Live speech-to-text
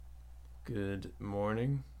Good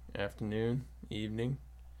morning, afternoon, evening,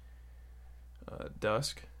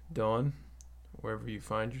 dusk, dawn, wherever you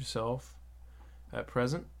find yourself at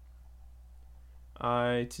present.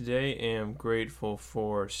 I today am grateful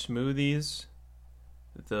for smoothies,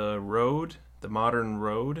 the modern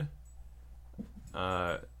road,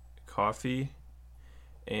 coffee,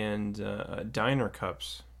 and diner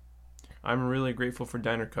cups. I'm really grateful for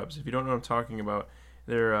diner cups. If you don't know what I'm talking about,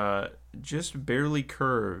 they're just barely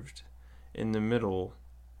curved in the middle,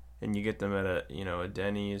 and you get them at a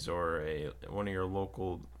Denny's or one of your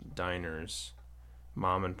local diners,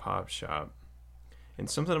 mom and pop shop. And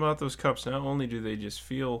something about those cups, not only do they just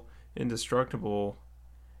feel indestructible,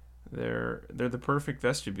 they're the perfect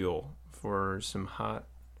vestibule for some hot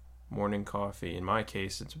morning coffee. In my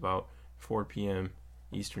case, it's about 4 p.m.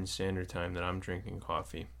 Eastern Standard Time that I'm drinking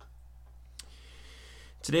coffee.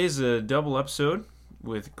 Today's a double episode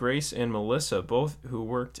with Grace and Melissa, both who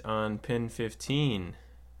worked on Pin 15.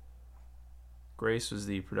 Grace was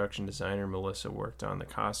the production designer. Melissa worked on the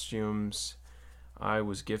costumes. I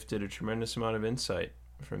was gifted a tremendous amount of insight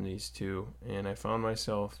from these two, and I found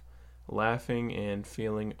myself laughing and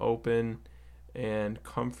feeling open and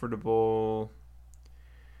comfortable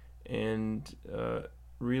and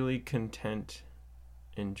really content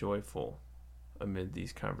and joyful amid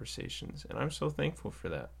these conversations, and I'm so thankful for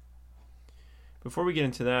that. Before we get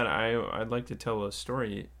into that, I'd like to tell a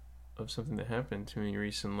story of something that happened to me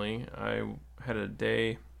recently. I had a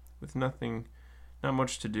day with not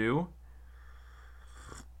much to do,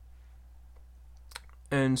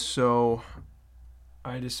 and so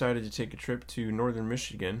I decided to take a trip to northern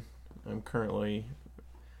Michigan. I'm currently,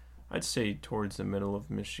 I'd say, towards the middle of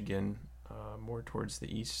Michigan, more towards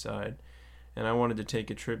the east side, and I wanted to take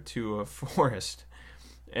a trip to a forest.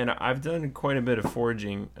 And I've done quite a bit of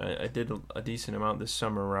foraging. I did a decent amount this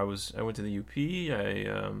summer where I went to the UP.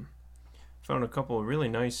 I found a couple of really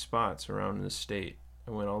nice spots around the state.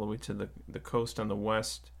 I went all the way to the coast on the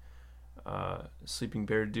west. Sleeping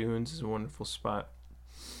Bear Dunes is a wonderful spot.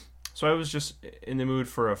 So I was just in the mood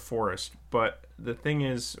for a forest. But the thing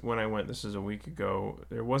is, when I went, this is a week ago,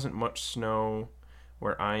 there wasn't much snow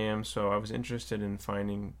where I am, so I was interested in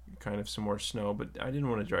finding kind of some more snow, but I didn't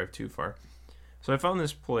want to drive too far. So I found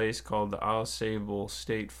this place called the AuSable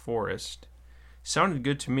State Forest. Sounded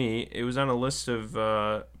good to me. It was on a list of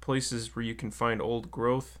places where you can find old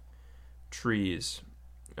growth trees.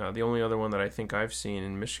 The only other one that I think I've seen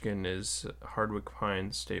in Michigan is Hardwick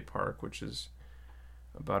Pines State Park, which is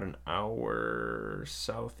about an hour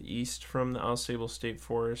southeast from the AuSable State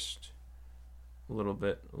Forest, a little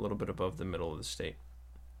bit above the middle of the state.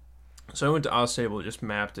 So I went to AuSable, just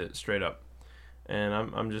mapped it straight up. And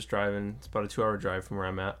I'm just driving. It's about a 2-hour drive from where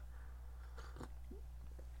I'm at.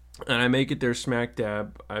 And I make it there smack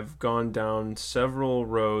dab. I've gone down several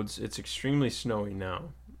roads. It's extremely snowy now.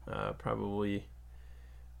 It's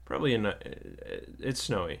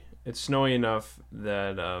snowy. It's snowy enough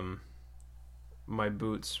that my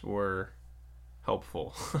boots were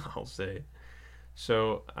helpful, I'll say.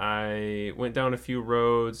 So I went down a few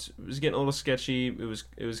roads. It was getting a little sketchy.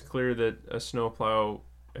 It was clear that a snowplow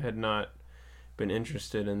had not been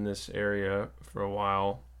interested in this area for a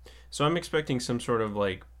while. So I'm expecting some sort of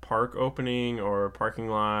like park opening or parking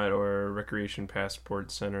lot or recreation passport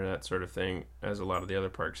center, that sort of thing, as a lot of the other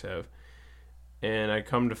parks have. And I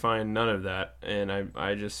come to find none of that, and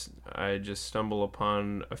I just stumble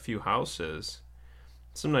upon a few houses,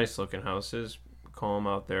 some nice looking houses, call them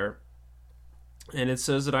out there. And it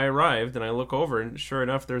says that I arrived, and I look over, and sure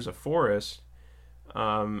enough, there's a forest,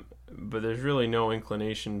 but there's really no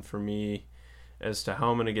inclination for me as to how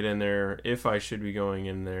I'm going to get in there, if I should be going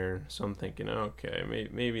in there. So I'm thinking, okay,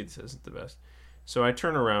 maybe this isn't the best. So I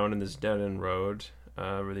turn around in this dead-end road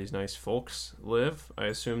where these nice folks live. I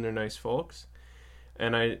assume they're nice folks.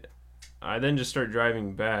 And I then just start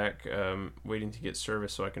driving back, waiting to get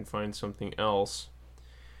service so I can find something else.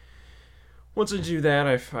 Once I do that,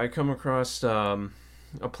 I come across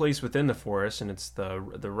a place within the forest, and it's the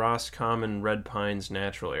Roscommon Red Pines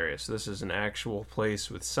Natural Area. So this is an actual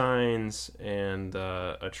place with signs and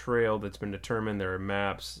a trail that's been determined. There are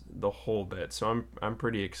maps, the whole bit. So I'm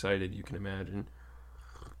pretty excited, you can imagine.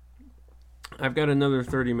 I've got another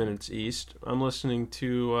 30 minutes east. I'm listening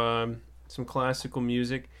to some classical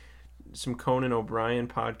music, some Conan O'Brien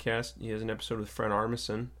podcast. He has an episode with Fred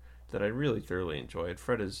Armisen that I really thoroughly enjoyed.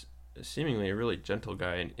 Fred is seemingly a really gentle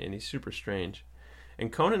guy, and he's super strange.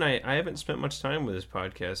 And Conan, I haven't spent much time with his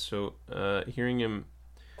podcast, so hearing him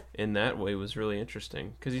in that way was really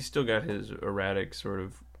interesting, because he's still got his erratic sort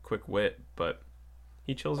of quick wit, but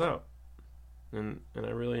he chills out, and I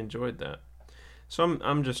really enjoyed that. So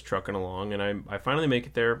I'm just trucking along, and I finally make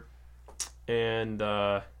it there. and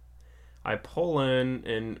I pull in,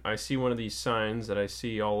 and I see one of these signs that I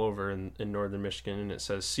see all over in northern Michigan, and it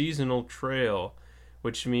says seasonal trail,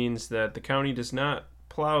 which means that the county does not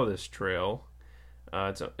plow this trail.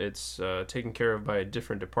 It's taken care of by a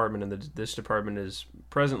different department, and this department is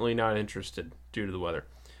presently not interested due to the weather.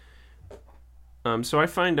 So I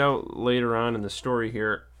find out later on in the story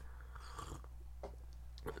here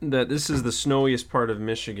that this is the snowiest part of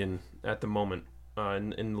Michigan at the moment,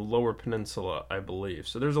 in the lower peninsula, I believe.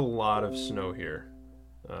 So there's a lot of snow here,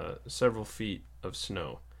 several feet of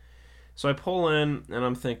snow. So I pull in, and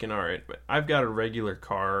I'm thinking, all right, I've got a regular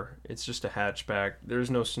car. It's just a hatchback.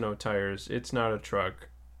 There's no snow tires. It's not a truck.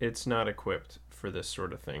 It's not equipped for this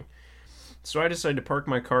sort of thing. So I decide to park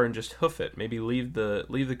my car and just hoof it. Maybe leave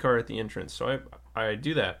the car at the entrance. So I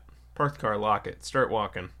do that. Park the car, lock it, start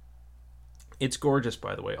walking. It's gorgeous,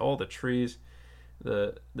 by the way. All the trees,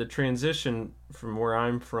 the transition from where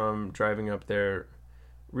I'm from, driving up there,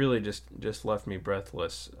 really just left me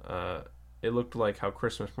breathless. It looked like how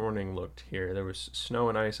Christmas morning looked here. There was snow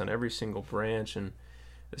and ice on every single branch, and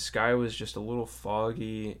the sky was just a little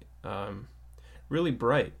foggy, really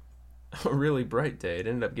bright. A really bright day. It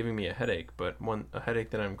ended up giving me a headache, but a headache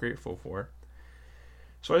that I'm grateful for.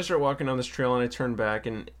 So I start walking down this trail, and I turn back,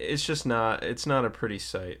 and it's not a pretty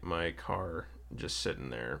sight. My car just sitting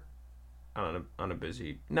there on a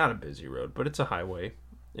busy, not a busy road, but it's a highway.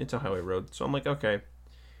 It's a highway road. So I'm like, okay,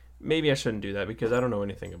 maybe I shouldn't do that because I don't know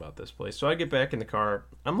anything about this place. So I get back in the car.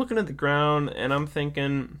 I'm looking at the ground, and I'm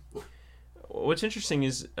thinking, what's interesting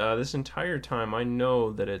is this entire time I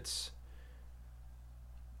know that it's,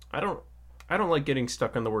 I don't like getting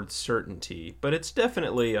stuck on the word certainty, but it's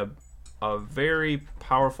definitely a very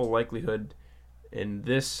powerful likelihood in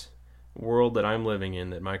this world that I'm living in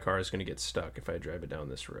that my car is going to get stuck if I drive it down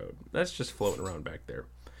this road. That's just floating around back there.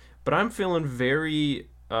 But I'm feeling very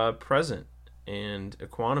present and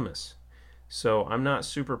equanimous. So I'm not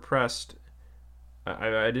super pressed.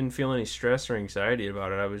 I didn't feel any stress or anxiety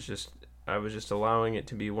about it. I was just allowing it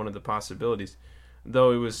to be one of the possibilities.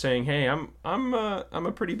 Though it was saying, "Hey, I'm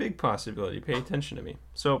a pretty big possibility. Pay attention to me."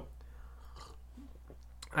 So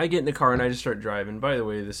I get in the car and I just start driving. By the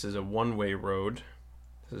way, this is a one-way road.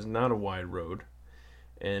 This is not a wide road,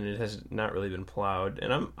 and it has not really been plowed.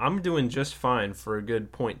 And I'm doing just fine for a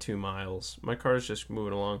good 0.2 miles. My car's just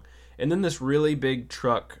moving along, and then this really big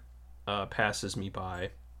truck passes me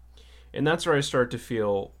by, and that's where I start to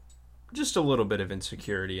feel just a little bit of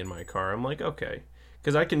insecurity in my car. I'm like, okay.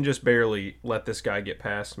 Because I can just barely let this guy get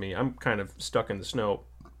past me. I'm kind of stuck in the snow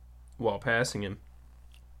while passing him.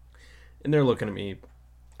 And they're looking at me.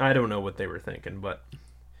 I don't know what they were thinking, but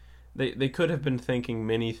they could have been thinking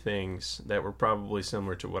many things that were probably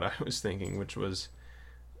similar to what I was thinking, which was,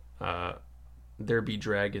 there be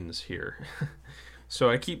dragons here. So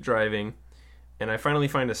I keep driving, and I finally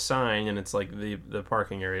find a sign, and it's like the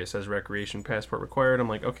parking area. It says recreation passport required. I'm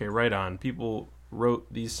like, okay, right on. People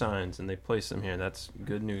wrote these signs and they placed them here. That's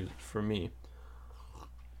good news for me.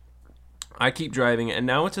 I keep driving, and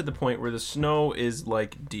now it's at the point where the snow is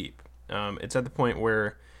like deep. It's at the point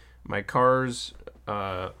where my car's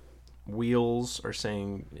wheels are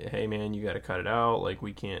saying, "Hey man, you got to cut it out. Like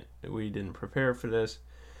we didn't prepare for this."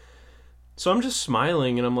 So I'm just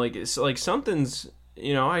smiling, and I'm like, it's like something's,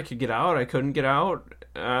 I could get out, I couldn't get out.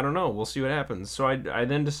 I don't know. We'll see what happens. So I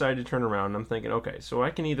then decide to turn around. And I'm thinking, okay, so I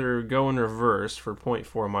can either go in reverse for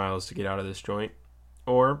 0.4 miles to get out of this joint,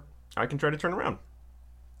 or I can try to turn around.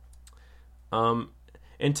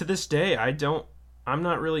 And to this day, I'm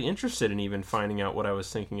not really interested in even finding out what I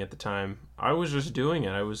was thinking at the time. I was just doing it.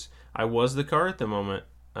 I was the car at the moment.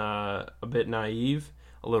 A bit naive,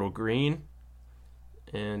 a little green,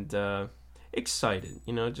 and excited.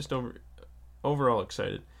 Just overall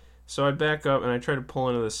excited. So I back up and I try to pull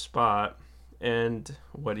into this spot, and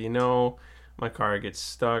what do you know? My car gets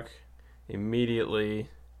stuck immediately,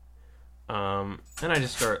 and I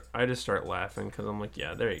just start laughing because I'm like,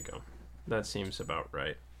 yeah, there you go, that seems about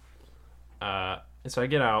right. And so I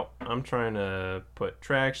get out. I'm trying to put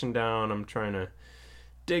traction down. I'm trying to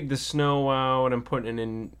dig the snow out. I'm putting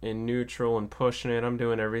it in neutral and pushing it. I'm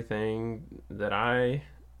doing everything that I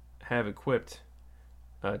have equipped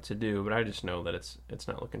to do, but I just know that it's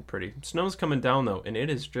not looking pretty. Snow's coming down though, and it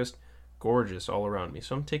is just gorgeous all around me.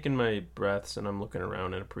 So I'm taking my breaths and I'm looking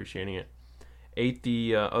around and appreciating it. Ate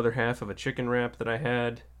the other half of a chicken wrap that I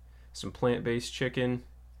had, some plant-based chicken.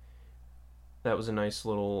 That was a nice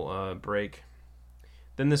little break.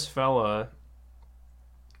 Then this fella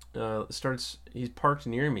he's parked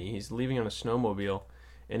near me. He's leaving on a snowmobile,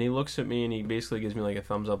 and he looks at me and he basically gives me like a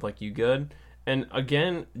thumbs up, like, you good? And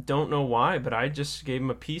again, don't know why, but I just gave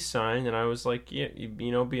him a peace sign, and I was like, yeah,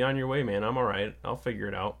 be on your way, man. I'm all right. I'll figure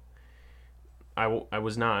it out. I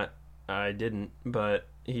was not. I didn't, but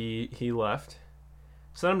he left.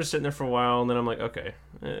 So then I'm just sitting there for a while, and then I'm like, okay,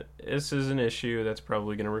 this is an issue that's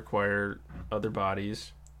probably going to require other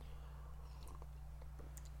bodies.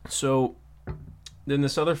 So then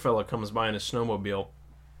this other fella comes by in a snowmobile.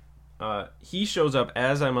 He shows up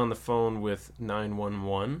as I'm on the phone with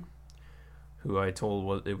 911, who I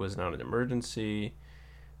told it was not an emergency,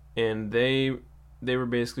 and they were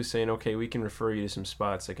basically saying, okay, we can refer you to some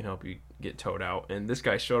spots that can help you get towed out. And this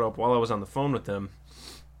guy showed up while I was on the phone with them,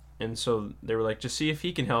 and so they were like, just see if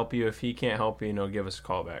he can help you. If he can't help you, give us a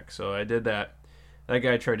call back. So I did that. That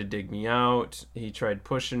guy tried to dig me out. He tried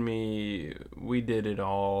pushing me. We did it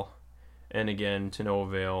all, and again, to no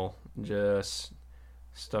avail. Just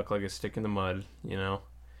stuck like a stick in the mud.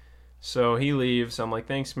 So he leaves. I'm like,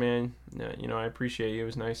 thanks, man. I appreciate you. It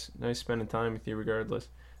was nice spending time with you regardless.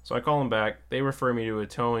 So I call him back. They refer me to a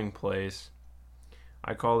towing place.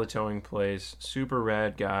 I call the towing place. Super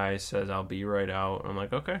rad guy says I'll be right out. I'm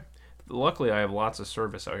like, okay. Luckily, I have lots of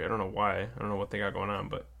service out here. I don't know why. I don't know what they got going on,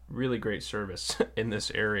 but really great service in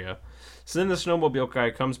this area. So then the snowmobile guy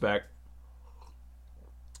comes back.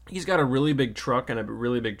 He's got a really big truck and a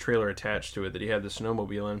really big trailer attached to it that he had the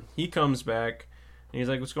snowmobile in. He comes back and he's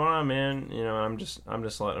like, "What's going on, man?" I'm just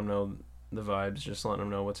letting him know the vibes, just letting him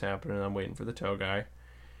know what's happening. I'm waiting for the tow guy.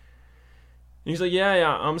 And he's like,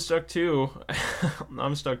 yeah, I'm stuck too.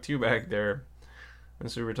 I'm stuck too back there.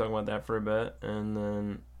 And so we were talking about that for a bit, and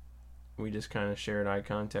then we just kind of shared eye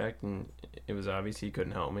contact, and it was obvious he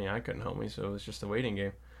couldn't help me. I couldn't help me, so it was just a waiting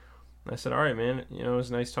game. And I said, all right, man, it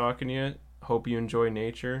was nice talking to you. Hope you enjoy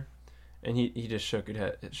nature. And he just shook his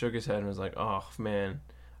head and was like, oh, man,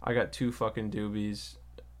 I got 2 fucking doobies.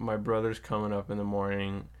 My brother's coming up in the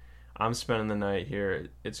morning. I'm spending the night here.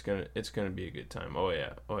 It's gonna be a good time. Oh,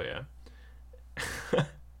 yeah.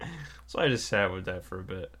 So I just sat with that for a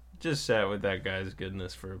bit. Just sat with that guy's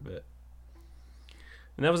goodness for a bit.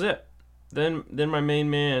 And that was it. Then my main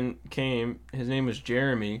man came. His name was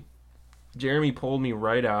Jeremy. Jeremy pulled me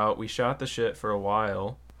right out. We shot the shit for a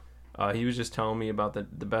while. He was just telling me about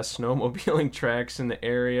the best snowmobiling tracks in the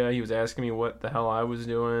area. He was asking me what the hell I was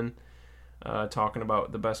doing. Talking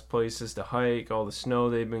about the best places to hike, all the snow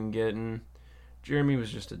they've been getting. Jeremy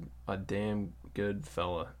was just a damn good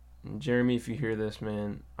fella. And Jeremy, if you hear this,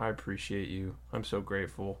 man, I appreciate you. I'm so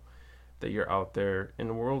grateful that you're out there in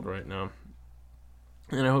the world right now.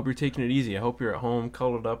 And I hope you're taking it easy. I hope you're at home,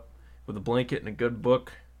 cuddled up with a blanket and a good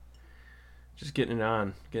book. Just getting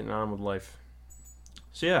on with life.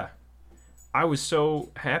 So yeah, I was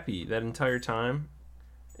so happy that entire time.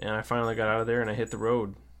 And I finally got out of there and I hit the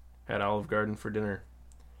road. Had Olive Garden for dinner.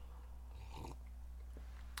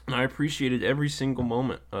 And I appreciated every single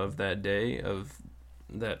moment of that day, of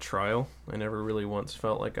that trial. I never really once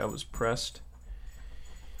felt like I was pressed.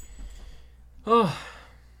 Oh,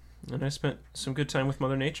 and I spent some good time with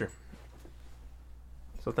Mother Nature.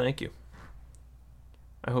 So thank you.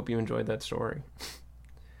 I hope you enjoyed that story.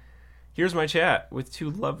 Here's my chat with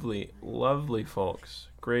 2 lovely, lovely folks,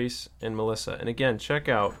 Grace and Melissa. And again, check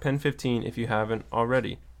out Pen 15 if you haven't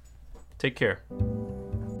already. Take care.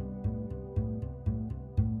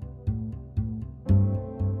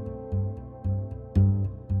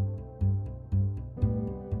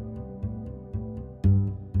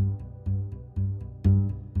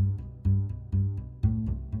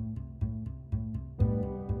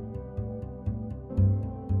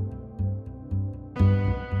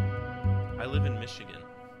 I live in Michigan.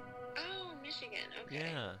 Oh, Michigan.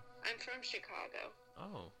 Okay. Yeah. I'm from Chicago.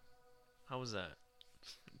 Oh, how was that?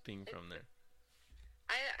 Being from there.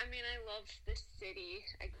 I mean, I love the city.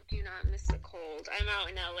 I do not miss the cold. I'm out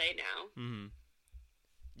in LA now. Mm-hmm.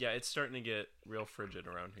 Yeah, it's starting to get real frigid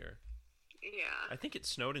around here. Yeah. I think it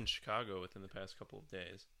snowed in Chicago within the past couple of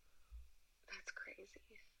days. That's crazy.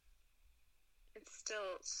 It's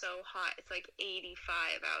still so hot. It's like 85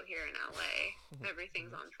 out here in LA.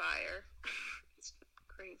 Everything's on fire. It's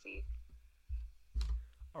crazy.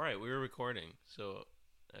 All right, we were recording, so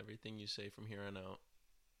everything you say from here on out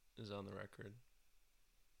is on the record.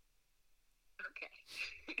 Okay.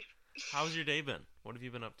 How's your day been? What have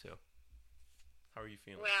you been up to? How are you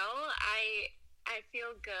feeling? Well, I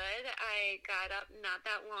feel good. I got up not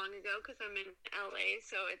that long ago because I'm in LA,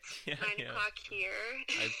 so it's 9 o'clock here.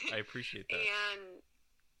 I appreciate that. And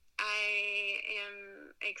I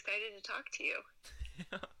am excited to talk to you.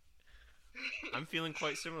 I'm feeling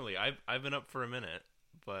quite similarly. I've been up for a minute,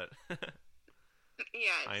 but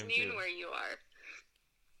yeah, it's noon where you are.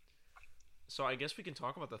 So I guess we can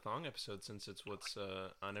talk about the thong episode since it's what's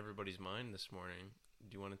on everybody's mind this morning.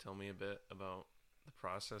 Do you want to tell me a bit about the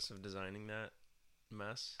process of designing that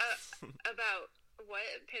mess? About what?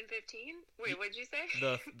 Pin 15? Wait, what'd you say?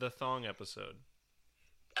 The thong episode.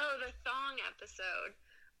 Oh, the thong episode.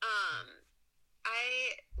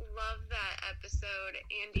 I love that episode.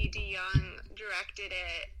 Andy DeYoung directed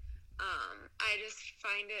it. I just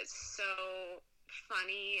find it so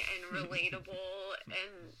funny and relatable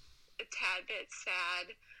and a tad bit sad,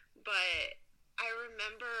 but I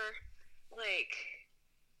remember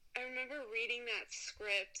reading that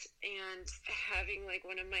script and having like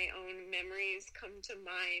one of my own memories come to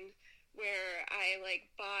mind where I like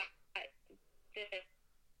bought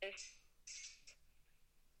this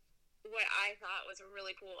what I thought was a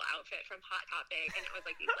really cool outfit from Hot Topic, and it was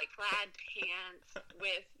like these like plaid pants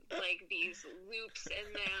with like these loops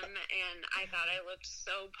in them, and I thought I looked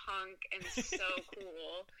so punk and so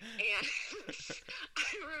cool. And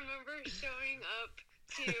I remember showing up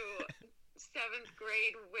to 7th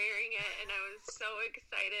grade wearing it, and I was so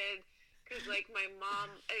excited because like my mom,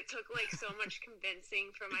 it took like so much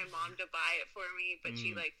convincing for my mom to buy it for me, but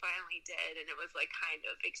she like finally did, and it was like kind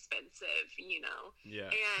of expensive, you know. Yeah.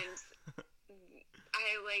 And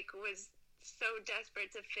I like was so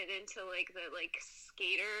desperate to fit into like the like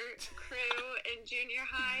skater crew in junior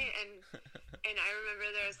high, and I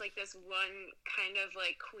remember there was like this one kind of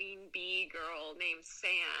like queen bee girl named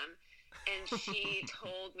Sam, and she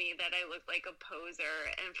told me that I looked like a poser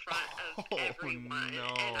in front of everyone,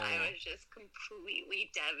 and I was just completely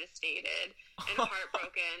devastated and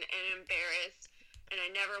heartbroken and embarrassed, and I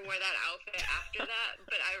never wore that outfit after that.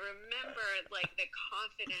 But I remember like the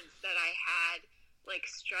confidence that I had like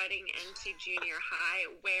strutting into junior high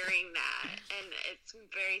wearing that, and it's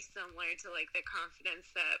very similar to like the confidence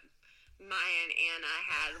that Maya and Anna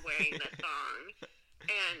had wearing the thong.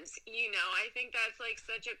 And, you know, I think that's, like,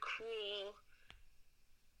 such a cool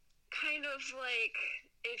kind of, like,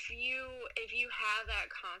 if you have that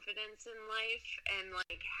confidence in life and,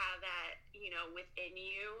 like, have that, you know, within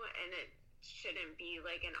you, and it shouldn't be,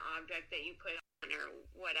 like, an object that you put on or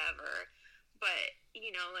whatever, but, you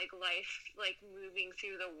know, like, life, like, moving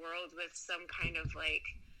through the world with some kind of, like,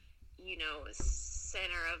 you know,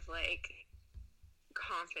 center of, like,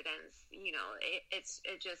 confidence, you know, it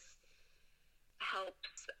just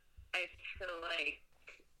helps, I feel like,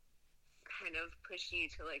 kind of push you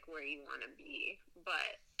to like where you want to be.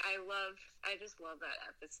 But I just love that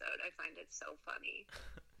episode. I find it so funny.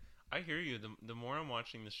 I hear you. The more I'm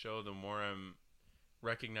watching the show, the more I'm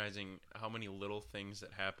recognizing how many little things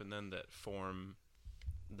that happen then that form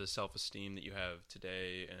the self-esteem that you have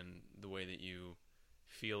today and the way that you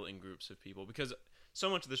feel in groups of people. Because so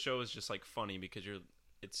much of the show is just like funny because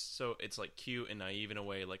it's like cute and naive in a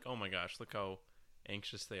way, like, oh my gosh, look how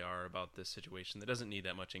anxious they are about this situation that doesn't need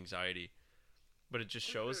that much anxiety, but it just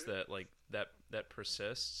shows that like that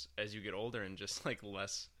persists as you get older in just like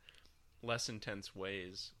less intense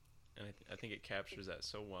ways, and I think it captures that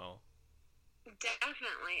so well.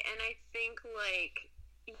 Definitely. And I think like,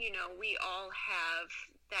 you know, we all have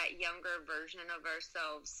that younger version of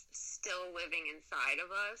ourselves still living inside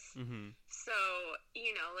of us. Mm-hmm. So,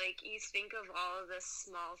 you know, like you think of all of the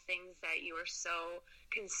small things that you were so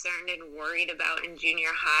concerned and worried about in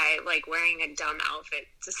junior high, like wearing a dumb outfit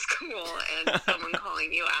to school and someone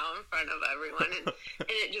calling you out in front of everyone, and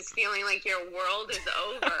it just feeling like your world is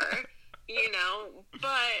over, you know,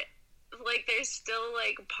 but like there's still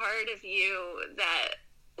like part of you that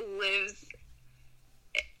lives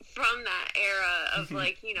from that era of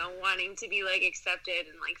like, you know, wanting to be like accepted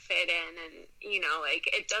and like fit in, and you know, like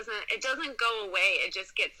it doesn't go away, it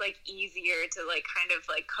just gets like easier to like kind of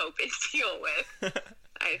like cope and deal with.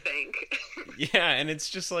 I think. Yeah, and it's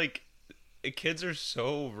just like kids are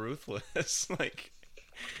so ruthless. Like,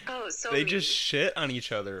 oh, so they mean. just shit on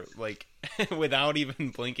each other like without even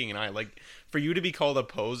blinking an eye. Like for you to be called a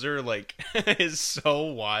poser like is so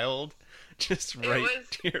wild, just right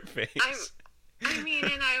to your face. I mean,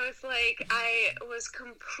 and I was like, I was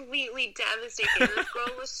completely devastated. This girl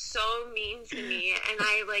was so mean to me, and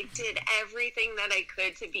I like did everything that I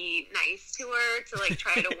could to be nice to her, to like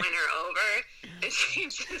try to win her over, and she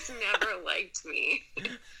just never liked me.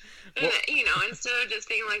 And, you know, instead of just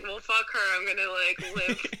being like, well, fuck her, I'm gonna like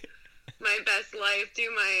live my best life, do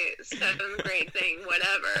my 7th grade thing,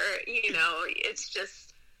 whatever, you know, it's just,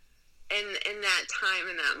 in that time,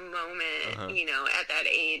 in that moment, you know, at that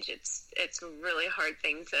age, it's a really hard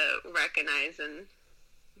thing to recognize and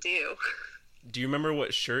do. Do you remember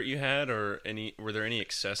what shirt you had, or were there any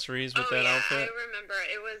accessories with that outfit? I remember.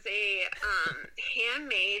 It was a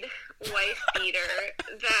handmade wife beater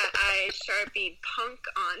that I Sharpied punk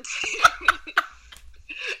onto.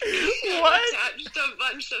 What? Attached a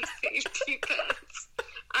bunch of safety pins.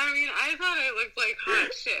 I mean, I thought I looked like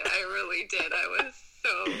hot shit. I really did. I was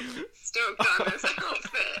so stoked on this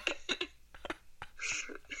outfit.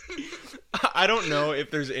 I don't know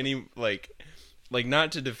if there's any, like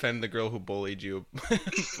not to defend the girl who bullied you. I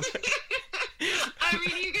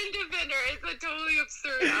mean, you can defend her. It's a totally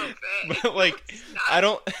absurd outfit. But, like, It's I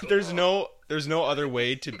don't, cool. there's no other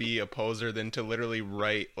way to be a poser than to literally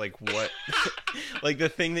write, like, what, like, the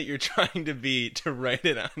thing that you're trying to be, to write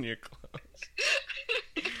it on your clothes.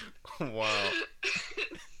 Wow.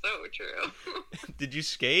 So true. Did you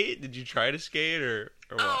skate? Did you try to skate, or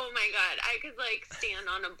what? Oh my god, I could like stand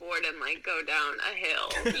on a board and like go down a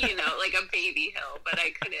hill, you know, like a baby hill, but I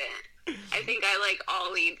couldn't. I think I like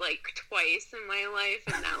ollied like twice in my life,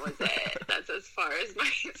 and that was it. That's as far as my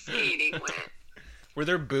skating went. Were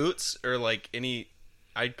there boots or like any?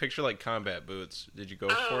 I'd picture like combat boots. Did you go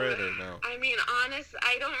for it or no? I mean,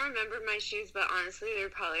 I don't remember my shoes, but honestly, they're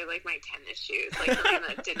probably like my tennis shoes, like something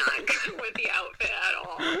that did not go with the outfit at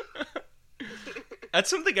all. That's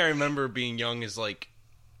something I remember being young is like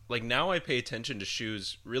now I pay attention to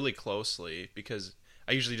shoes really closely because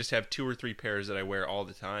I usually just have 2 or 3 pairs that I wear all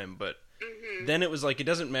the time. But then it was like, it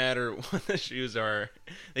doesn't matter what the shoes are.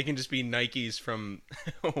 They can just be Nikes from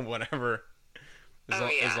whatever.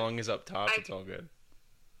 As long as up top, it's all good.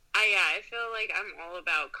 I feel like I'm all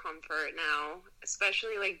about comfort now,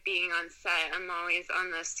 especially like being on set. I'm always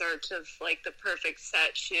on the search of like the perfect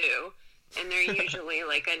set shoe, and they're usually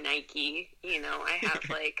like a Nike. You know, I have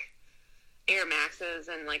like Air Maxes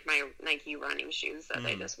and like my Nike running shoes that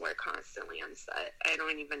I just wear constantly on set. I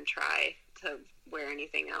don't even try to wear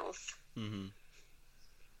anything else. Mm-hmm.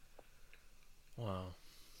 Wow.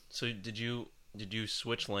 So did you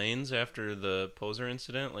switch lanes after the poser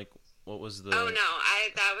incident? Like, what was the... Oh no,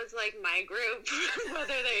 that was like my group, whether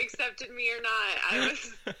they accepted me or not. I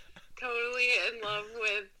was totally in love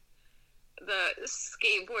with the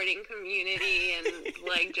skateboarding community and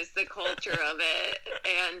like just the culture of it.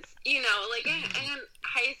 And you know, like in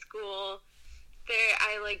high school,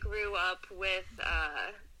 I like grew up with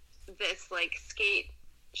this like skate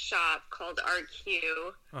shop called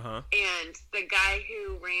RQ, and the guy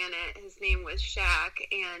who ran it, his name was Shaq,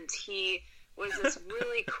 and he was this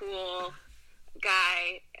really cool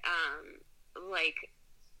guy,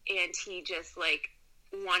 and he just like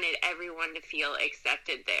wanted everyone to feel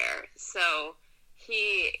accepted there. So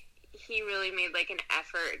he really made like an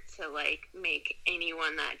effort to like make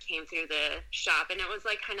anyone that came through the shop, and it was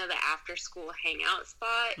like kind of the after school hangout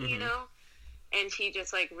spot, you know, and he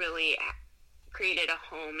just like really created a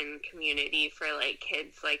home and community for like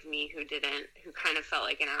kids like me who kind of felt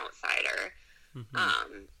like an outsider.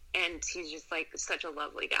 And he's just like such a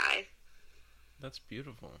lovely guy. That's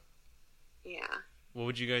beautiful. Yeah. What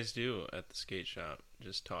would you guys do at the skate shop?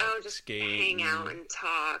 Just talk, just skate, hang out and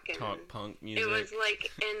talk punk music. It was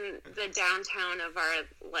like in the downtown of our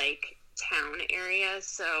like town area,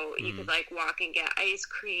 so you could like walk and get ice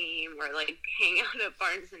cream or like hang out at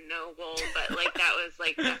Barnes and Noble, but like that was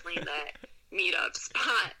like definitely the meetup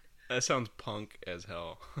spot. That sounds punk as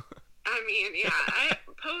hell. I mean, yeah,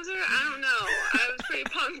 poser, I don't know. I was pretty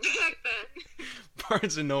punk back then.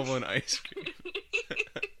 Barnes and Noble and ice cream.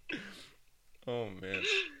 Oh, man.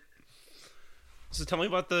 So tell me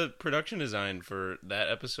about the production design for that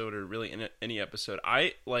episode, or really any episode.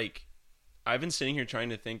 I've been sitting here trying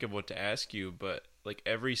to think of what to ask you, but like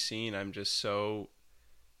every scene, I've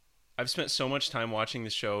spent so much time watching the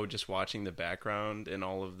show, just watching the background and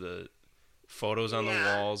all of the photos on the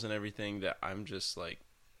walls and everything, that I'm just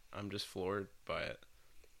floored by it.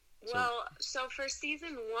 So for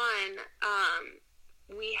season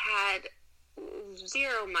 1, we had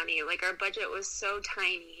zero money. Like, our budget was so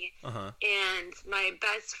tiny. And my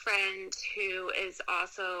best friend, who is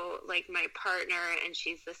also like my partner, and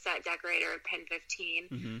she's the set decorator at Pen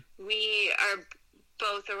 15, we are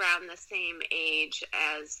both around the same age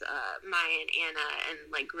as Maya and Anna, and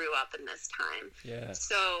like grew up in this time. Yeah.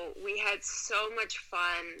 So we had so much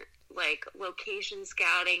fun, like location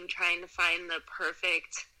scouting, trying to find the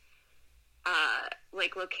perfect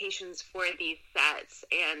like locations for these sets,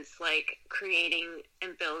 and like creating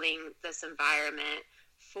and building this environment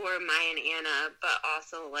for Maya and Anna, but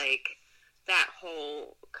also like that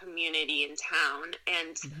whole community in town.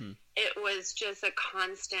 And it was just a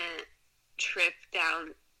constant trip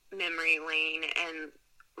down memory lane, and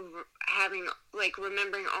having like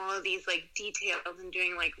remembering all of these like details, and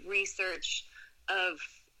doing like research of,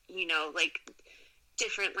 you know, like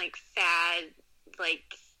different like fad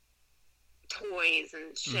like toys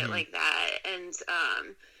and shit like that, and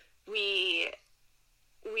and we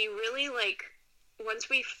really, like, once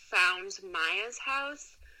we found Maya's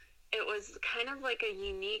house, it was kind of like a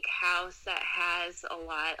unique house that has a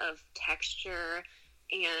lot of texture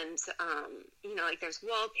and, you know, like there's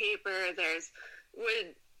wallpaper, there's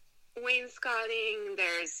wood wainscoting,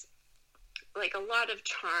 there's like a lot of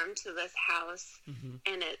charm to this house,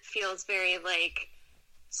 and it feels very like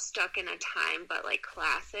stuck in a time, but like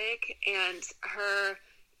classic. And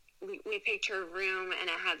we picked her room, and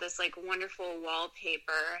it had this like wonderful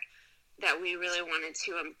wallpaper that we really wanted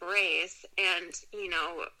to embrace. And, you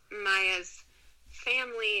know, Maya's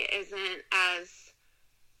family isn't as,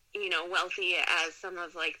 you know, wealthy as some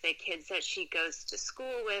of like the kids that she goes to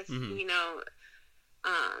school with. You know,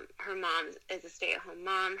 her mom is a stay-at-home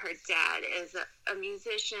mom. Her dad is a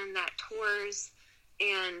musician that tours.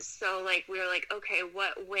 And so, like, we were like, okay,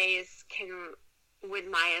 what ways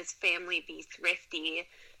would Maya's family be thrifty?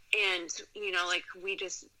 And, you know, like, we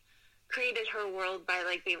just created her world by,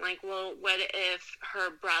 like, being like, well, what if her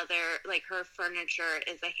brother, like, her furniture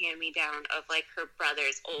is a hand-me-down of, like, her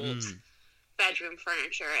brother's old bedroom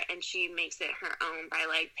furniture, and she makes it her own by,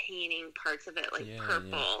 like, painting parts of it, like,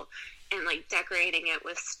 purple, and, like, decorating it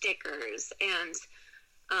with stickers. And,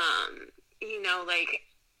 you know, like,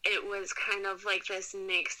 it was kind of like this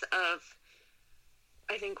mix of,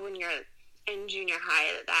 I think when you're in junior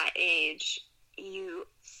high at that age, you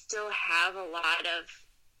still have a lot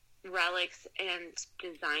of relics and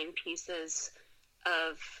design pieces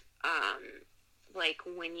of, like,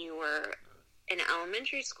 when you were in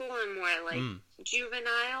elementary school and more, like,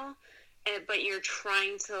 juvenile, but you're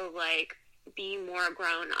trying to, like, be more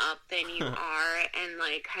grown up than you are and,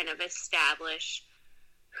 like, kind of establish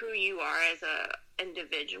who you are as a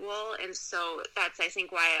individual. And so that's, I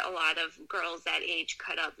think, why a lot of girls that age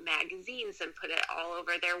cut up magazines and put it all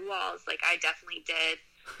over their walls. Like, I definitely did.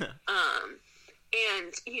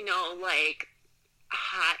 And, you know, like,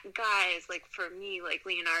 hot guys, like, for me, like,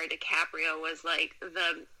 Leonardo DiCaprio was, like,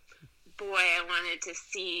 the boy I wanted to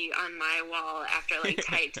see on my wall after, like,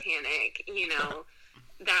 Titanic, you know.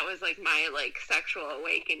 That was, like, my, like, sexual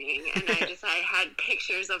awakening, and I had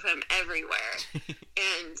pictures of him everywhere.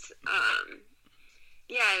 And,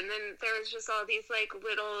 yeah, and then there was just all these, like,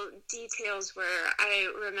 little details where I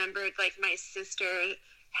remembered, like, my sister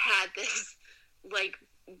had this, like,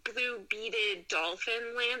 blue beaded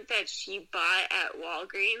dolphin lamp that she bought at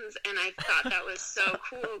Walgreens, and I thought that was so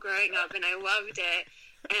cool growing up, and I loved it.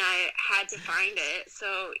 And I had to find it,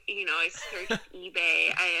 so, you know, I searched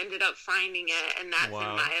eBay, I ended up finding it, and that's in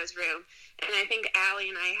Maya's room. And I think Allie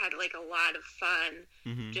and I had, like, a lot of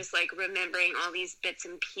fun, just, like, remembering all these bits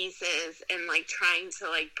and pieces, and, like, trying to,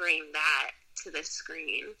 like, bring that to the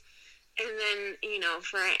screen. And then, you know,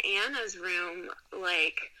 for Anna's room,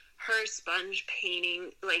 like, her sponge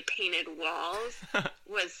painting, like, painted walls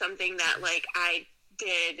was something that, like, I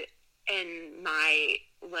did in my,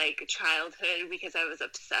 like, childhood because I was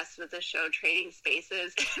obsessed with the show Trading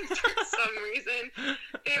Spaces, and for some reason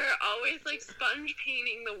they were always, like, sponge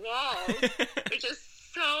painting the walls, which is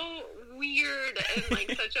so weird and,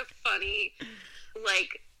 like, such a funny,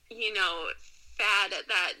 like, you know, fad at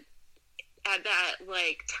that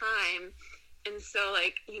like, time. And so,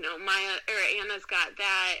 like, you know, Anna's got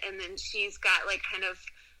that, and then she's got, like, kind of,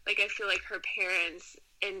 like, I feel like her parents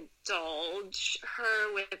indulge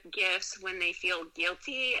her with gifts when they feel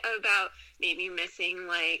guilty about maybe missing,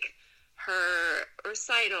 like, her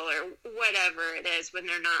recital or whatever it is, when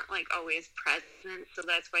they're not, like, always present. So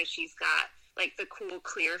that's why she's got, like, the cool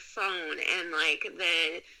clear phone and, like,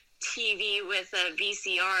 the TV with a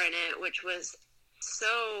VCR in it, which was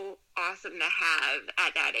so awesome to have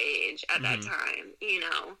at that age, at that time. You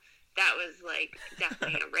know, that was, like,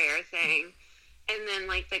 definitely a rare thing. And then,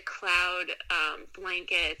 like, the cloud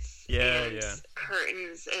blankets and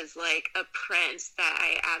curtains is, like, a print that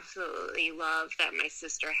I absolutely love that my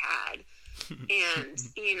sister had. And,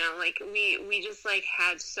 you know, like, we just, like,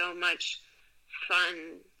 had so much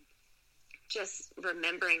fun just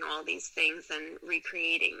remembering all these things and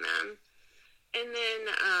recreating them. And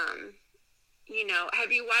then, you know,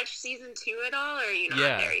 have you watched season 2 at all, or are you not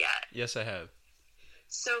there yet? Yes, I have.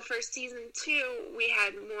 So for season 2, we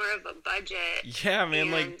had more of a budget. Yeah,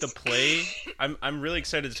 man, like, the play. I'm really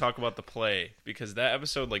excited to talk about the play, because that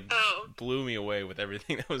episode, like, blew me away with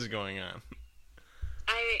everything that was going on.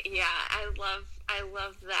 I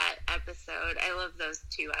love that episode. I love those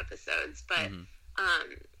 2 episodes. But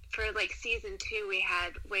for, like, season 2, we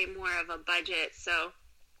had way more of a budget, so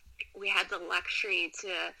we had the luxury to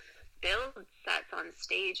build sets on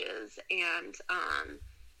stages, and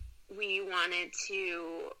we wanted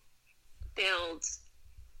to build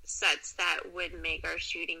sets that would make our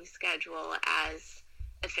shooting schedule as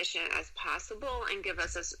efficient as possible and give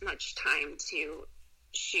us as much time to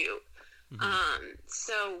shoot.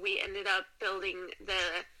 So we ended up building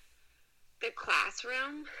the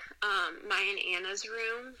classroom, mine and Anna's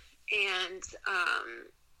room, and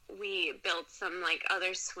we built some like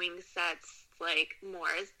other swing sets, like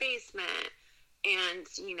Mora's basement, and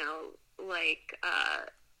like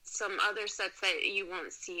some other sets that you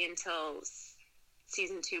won't see until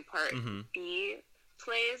season 2 part B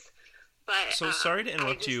plays. But so sorry to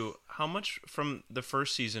interrupt you. How much from the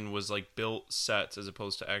first season was like built sets as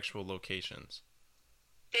opposed to actual locations?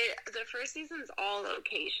 The first season's all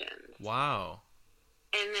locations. Wow.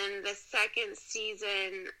 And then the second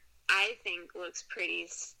season, I think, looks pretty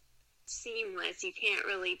seamless. You can't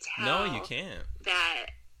really tell. No, you can't. That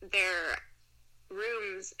their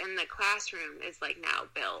rooms in the classroom is like now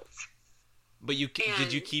built. But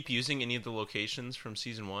did you keep using any of the locations from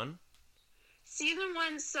season 1? Season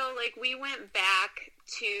 1, so like we went back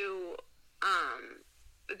to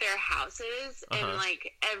their houses, and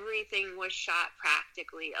like everything was shot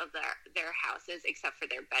practically of their houses except for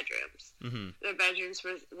their bedrooms. Their bedrooms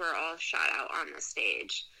were all shot out on the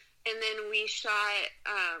stage. And then we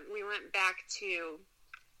went back to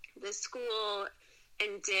the school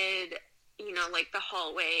and did, like the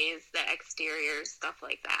hallways, the exteriors, stuff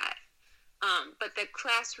like that. But the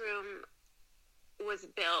classroom was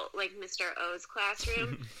built, like Mr. O's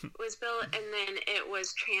classroom was built, and then it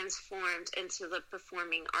was transformed into the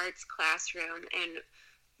performing arts classroom.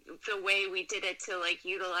 And the way we did it to like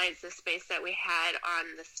utilize the space that we had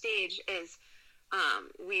on the stage is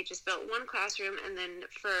we just built one classroom, and then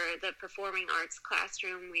for the performing arts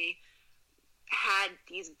classroom we had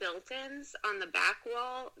these built-ins on the back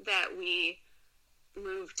wall that we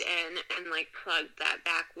moved in and like plugged that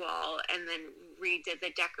back wall, and then redid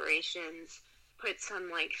the decorations, put some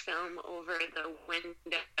like film over the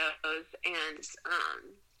windows, and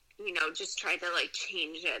just tried to like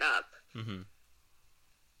change it up.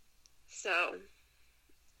 So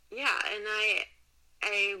yeah, and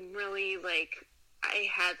I really I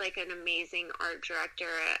had like an amazing art director,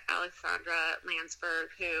 Alexandra Landsberg,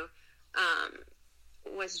 who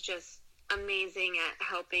was just amazing at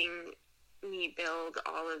helping me build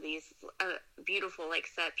all of these beautiful like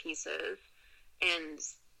set pieces. And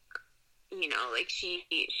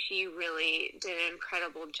she really did an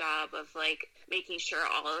incredible job of like making sure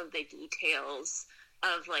all of the details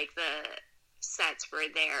of like the sets were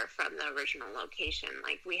there from the original location.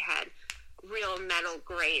 Like we had real metal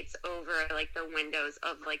grates over like the windows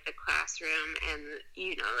of like the classroom, and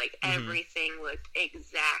everything looked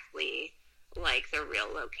exactly like the real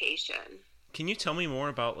location. Can you tell me more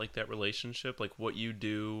about like that relationship, like what you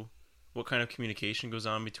do, what kind of communication goes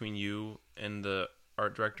on between you and the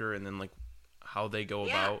art director, and then like how they go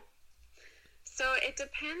about? So it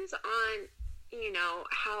depends on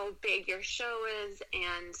how big your show is,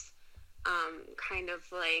 and kind of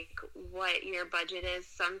like what your budget is.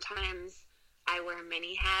 Sometimes I wear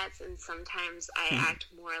many hats, and sometimes I act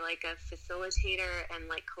more like a facilitator and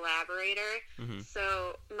like collaborator.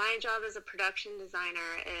 So my job as a production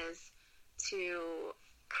designer is to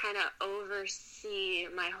kind of oversee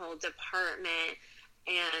my whole department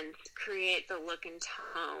and create the look and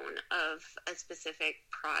tone of a specific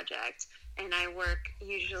project. And I work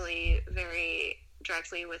usually very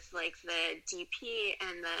directly with like the DP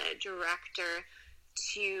and the director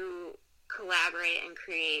to collaborate and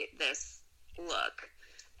create this look.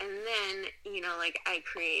 And then,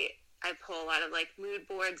 I pull a lot of like mood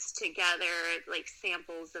boards together, like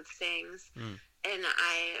samples of things, and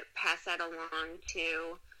I pass that along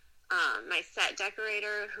to my set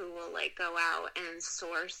decorator, who will like go out and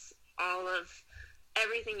source all of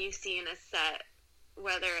everything you see in a set,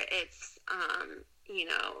 whether it's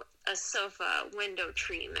a sofa, window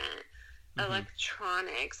treatment,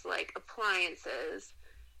 electronics, like appliances,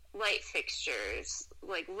 light fixtures,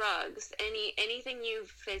 like rugs, anything you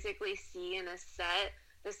physically see in a set,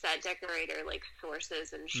 the set decorator like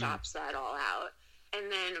sources and shops that all out.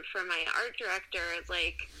 And then for my art director,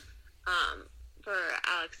 for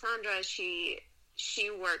Alexandra, she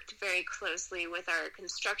worked very closely with our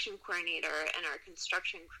construction coordinator and our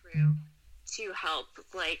construction crew to help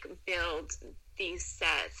like build these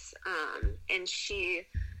sets. And she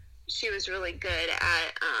was really good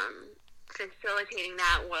at facilitating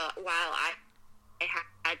that while I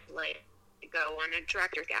had to like go on a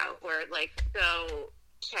director scout or like go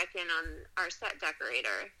check in on our set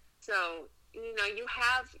decorator. So you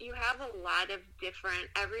have a lot of different,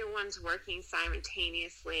 everyone's working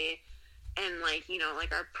simultaneously, and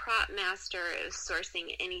our prop master is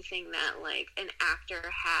sourcing anything that like an actor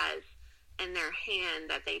has and their hand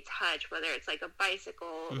that they touch, whether it's like a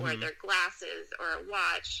bicycle or their glasses or a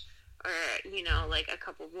watch or, you know, like a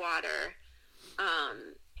cup of water.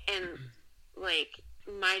 And like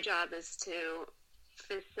my job is to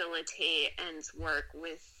facilitate and work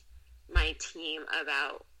with my team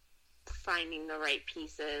about finding the right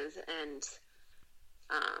pieces and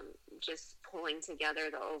just pulling together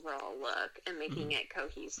the overall look and making it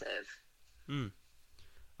cohesive.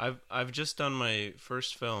 I've just done my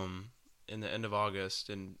first film in the end of August,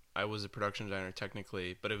 and I was a production designer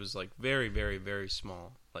technically, but it was like very, very, very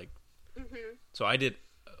small. Like, so I did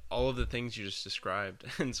all of the things you just described,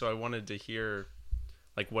 and so I wanted to hear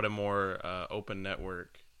like what a more open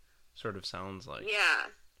network sort of sounds like. Yeah,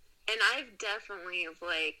 and I've definitely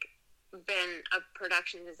like been a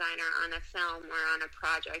production designer on a film or on a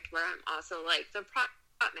project where I'm also like the prop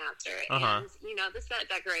master and, you know, the set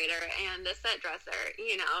decorator and the set dresser,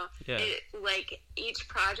 you know. It, like each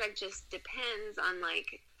project just depends on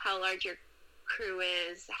like how large your crew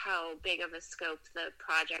is, how big of a scope the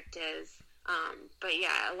project is. But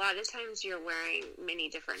yeah, a lot of times you're wearing many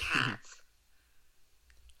different hats.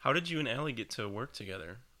 How did you and Allie get to work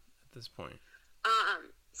together at this point?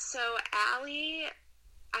 So Allie,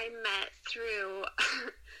 I met through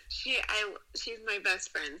she's my best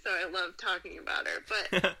friend, so I love talking about her.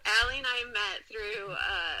 But Allie and I met through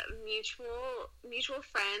mutual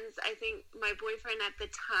friends. I think my boyfriend at the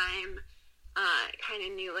time kind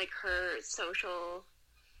of knew like her social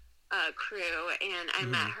crew, and I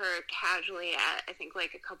met her casually at, I think,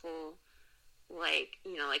 like a couple, like,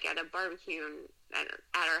 you know, like at a barbecue at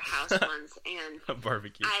our house once, and a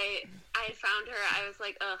barbecue. I found her. I was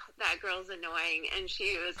like, ugh, that girl's annoying, and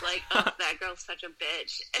she was like, ugh, that girl's such a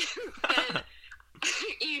bitch. And then,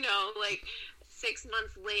 you know, like 6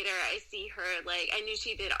 months later, I see her, like, I knew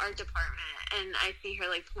she did art department, and I see her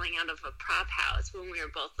like pulling out of a prop house when we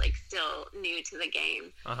were both like still new to the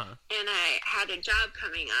game. And I had a job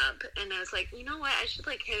coming up, and I was like, you know what, I should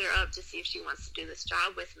like hit her up to see if she wants to do this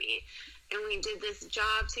job with me. And we did this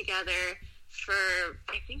job together for,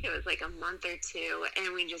 I think it was like a month or two,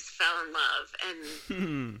 and we just fell in love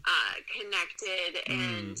and connected,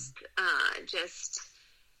 and just,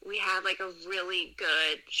 we had like a really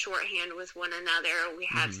good shorthand with one another. We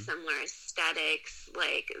have similar aesthetics,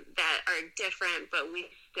 like, that are different, but we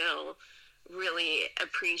still really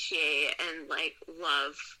appreciate and like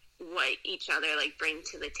love what each other like bring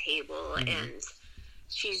to the table. And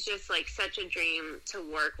she's just like such a dream to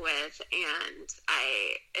work with,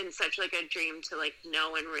 and such like a dream to like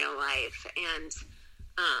know in real life. And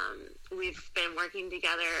we've been working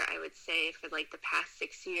together, I would say, for like the past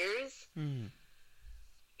 6 years.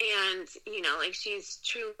 And, you know, like, she's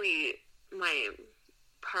truly my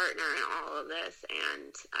partner in all of this,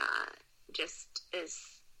 and just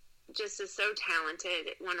is so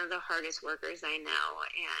talented, one of the hardest workers I know,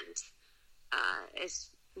 and is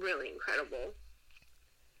really incredible.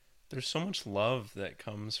 There's so much love that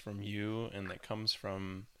comes from you and that comes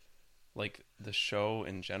from, like, the show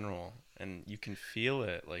in general, and you can feel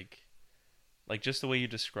it, like just the way you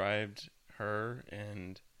described her,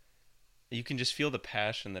 and you can just feel the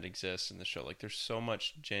passion that exists in the show. Like, there's so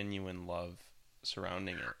much genuine love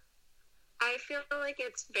surrounding it. I feel like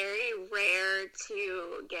it's very rare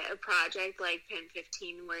to get a project like Pen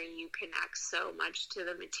 15 where you connect so much to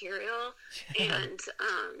the material. And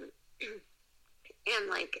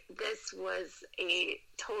like, this was a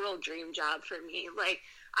total dream job for me. Like,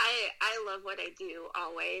 I love what I do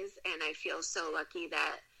always, and I feel so lucky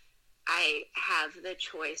that I have the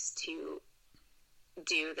choice to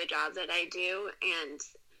do the job that I do.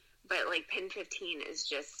 But like, Pen 15 is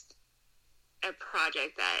just a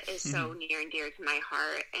project that is so near and dear to my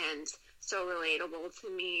heart and so relatable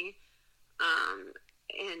to me.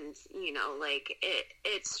 And, you know, like,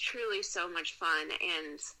 it's truly so much fun,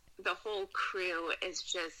 and the whole crew is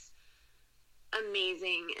just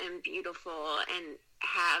amazing and beautiful and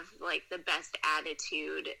have like the best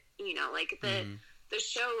attitude. You know, like, the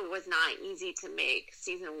show was not easy to make,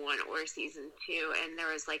 season 1 or season 2, and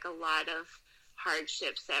there was like a lot of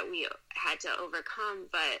hardships that we had to overcome.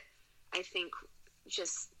 But I think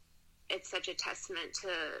just, it's such a testament to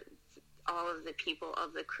all of the people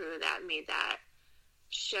of the crew that made that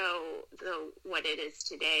show what it is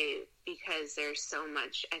today, because there's so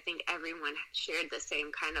much, I think everyone shared the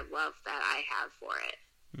same kind of love that I have for it.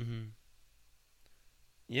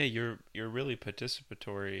 Yeah, you're really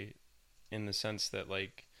participatory in the sense that,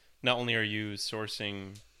 like, not only are you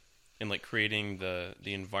sourcing and like creating the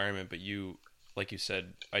environment, but you, like you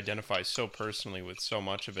said, identify so personally with so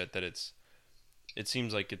much of it that it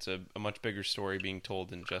seems like it's a much bigger story being told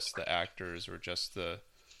than just the actors or just the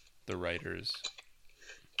writers.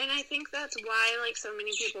 And I think that's why, like, so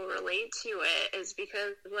many people relate to it, is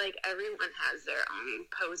because, like, everyone has their own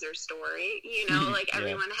poser story, you know? Like, Yeah.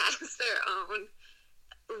 everyone has their own,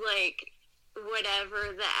 like,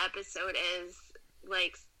 whatever the episode is.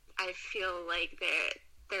 Like, I feel like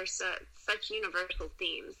there's such universal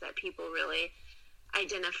themes that people really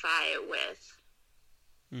identify with.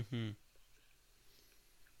 Mm-hmm.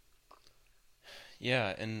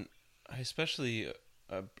 Yeah, and I especially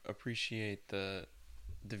appreciate the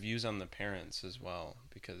views on the parents as well,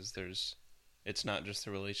 because it's not just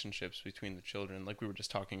the relationships between the children, like we were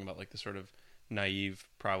just talking about, like the sort of naive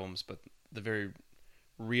problems, but the very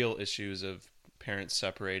real issues of parents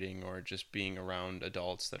separating or just being around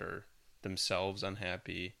adults that are themselves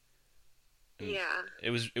unhappy. And Yeah.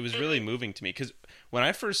 it was really moving to me, because when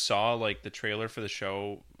I first saw, like, the trailer for the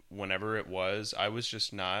show, whenever it was, I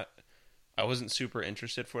wasn't super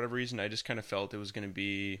interested for whatever reason. I just kind of felt it was going to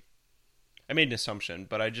be, I made an assumption,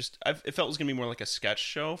 but it felt it was going to be more like a sketch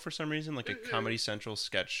show for some reason, like a Comedy Central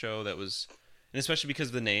sketch show that was, and especially because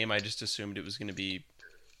of the name, I just assumed it was going to be,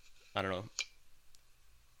 I don't know,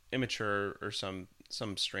 immature or some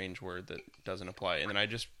strange word that doesn't apply. And then I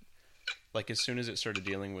just, like, as soon as it started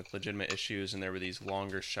dealing with legitimate issues and there were these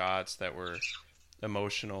longer shots that were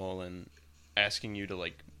emotional and asking you to,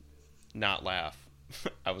 like, not laugh,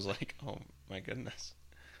 I was like, oh my goodness.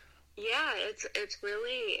 Yeah, it's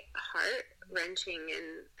really heart-wrenching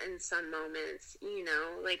in some moments, you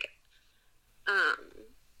know, like,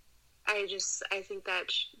 I think that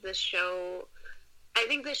the show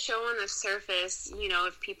on the surface, you know,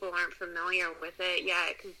 if people aren't familiar with it, yeah,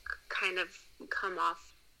 it can kind of come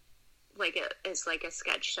off like it's like a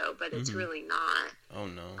sketch show, but it's really not. Oh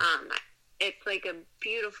no. It's like a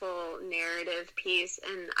beautiful narrative piece,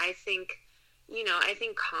 and I think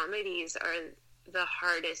comedies are the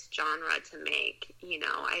hardest genre to make, you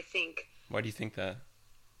know. I think. Why do you think that?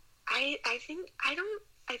 I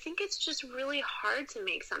think it's just really hard to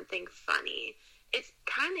make something funny. It's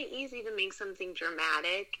kind of easy to make something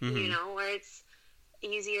dramatic, you know, or it's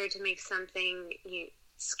easier to make something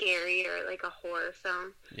scary or like a horror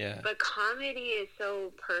film. Yeah. But comedy is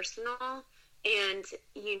so personal, and,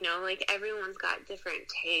 you know, like, everyone's got different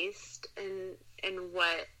taste and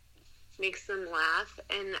what makes them laugh.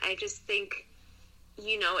 And I just think,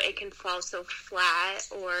 you know, it can fall so flat,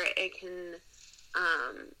 or it can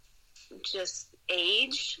just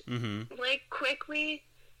age like quickly.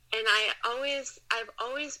 And I've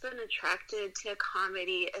always been attracted to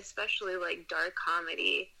comedy, especially like dark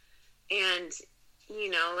comedy, and, you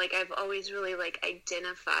know, like, I've always really, like,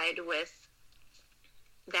 identified with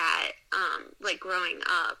that, like, growing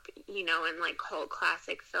up, you know, in, like, cult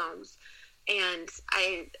classic films. And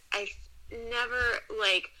I never,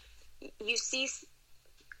 like, you see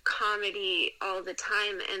comedy all the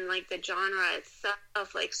time, and, like, the genre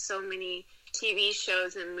itself, like, so many TV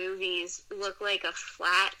shows and movies look like a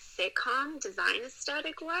flat sitcom design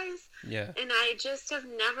aesthetic wise. Yeah. And I just have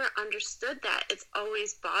never understood that. It's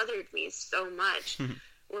always bothered me so much,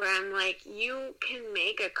 where I'm like, you can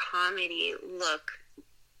make a comedy look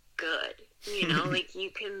good, you know, like, you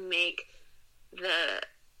can make the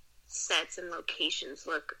sets and locations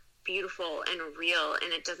look beautiful and real,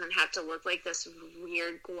 and it doesn't have to look like this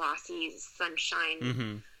weird glossy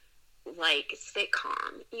sunshine like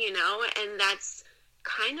sitcom, you know. And that's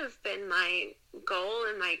kind of been my goal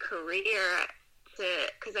in my career,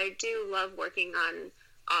 because I do love working on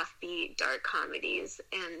offbeat dark comedies,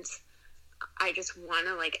 and I just want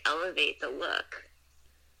to, like, elevate the look.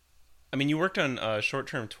 I mean, you worked on Short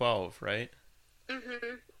Term 12, right?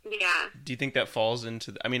 Yeah. Do you think that falls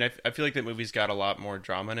into I mean, I feel like that movie's got a lot more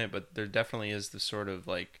drama in it, but there definitely is the sort of,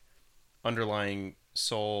 like, underlying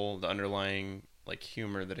soul, the underlying, like,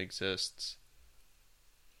 humor that exists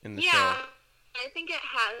in the show. I think it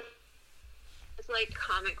has, like,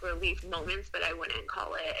 comic relief moments, but I wouldn't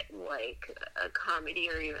call it, like, a comedy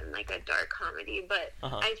or even, like, a dark comedy. But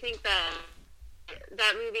I think that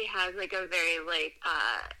movie has, like, a very, like,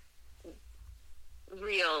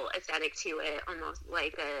 real aesthetic to it, almost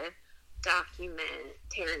like a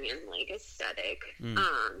documentarian, like, aesthetic.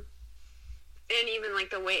 And even, like,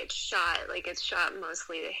 the way it's shot, like, it's shot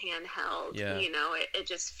mostly handheld, you know, it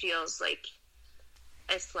just feels like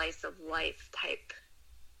a slice of life type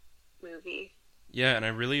movie. Yeah, and I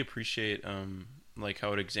really appreciate, like,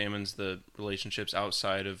 how it examines the relationships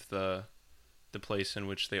outside of the place in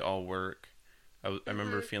which they all work. I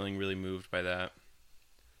remember feeling really moved by that,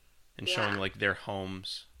 and showing, like, their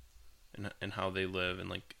homes and how they live, and,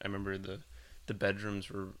 like, I remember the bedrooms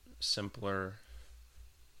were simpler.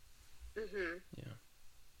 Yeah.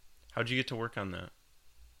 How'd you get to work on that?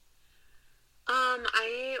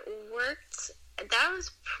 I worked that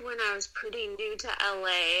was when I was pretty new to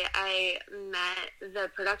LA. I met the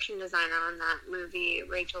production designer on that movie,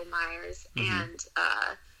 Rachel Myers, and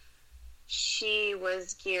she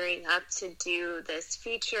was gearing up to do this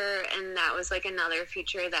feature, and that was like another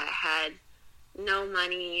feature that had no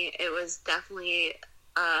money. It was definitely,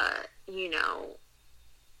 you know,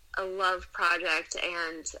 a love project,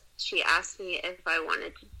 and she asked me if I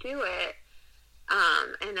wanted to do it,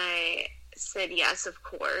 and I said yes, of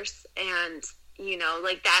course. And you know,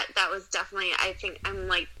 like that was definitely, I think I'm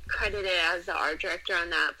like credited as the art director on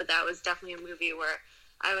that, but that was definitely a movie where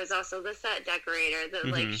I was also the set decorator, the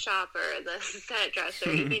like shopper, the set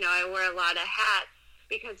dresser. You know, I wore a lot of hats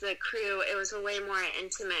because the crew, it was a way more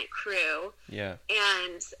intimate crew. Yeah.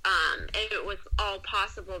 And it was all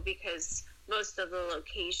possible because most of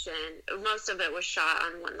it was shot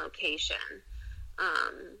on one location.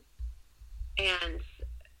 And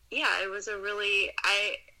yeah, it was a really,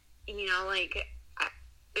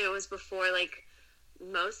 it was before, like,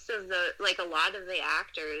 most of the, like, a lot of the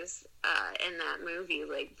actors in that movie,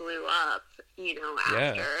 like, blew up, you know,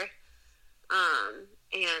 after.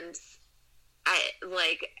 And I,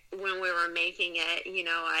 like, when we were making it, you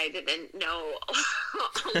know, I didn't know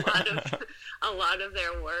a lot of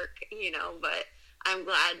their work, you know, but I'm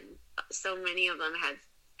glad so many of them are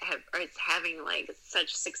having, like,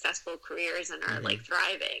 such successful careers and are, like,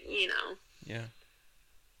 thriving, you know. Yeah.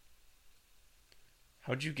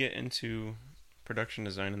 How'd you get into production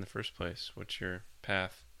design in the first place? What's your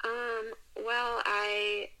path? Well,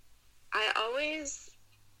 I always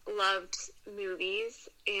loved movies,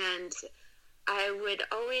 and I would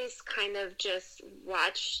always kind of just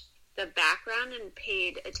watch the background and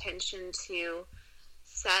paid attention to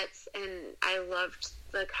sets, and I loved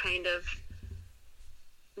the kind of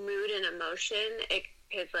mood and emotion it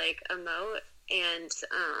could, like, emote, and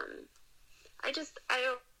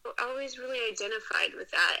I always really identified with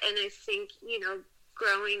that. And I think, you know,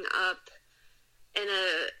 growing up in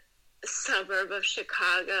a suburb of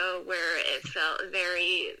Chicago where it felt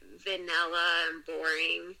very vanilla and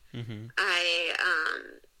boring, I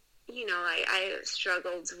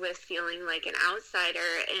struggled with feeling like an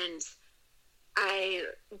outsider, and I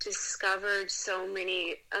discovered so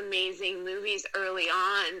many amazing movies early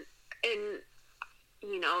on in,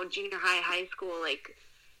 you know, junior high school, like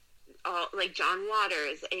John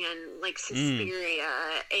Waters and like Suspiria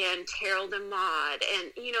and Harold and Maude,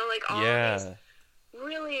 and, you know, like all these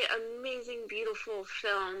really amazing, beautiful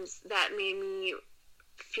films that made me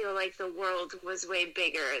feel like the world was way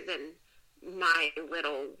bigger than my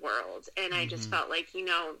little world. And I just felt like, you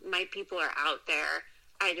know, my people are out there.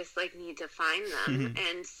 I just, like, need to find them.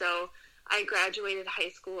 And so I graduated high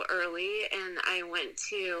school early, and I went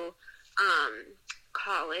to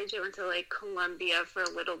college. I went to, like, Columbia for a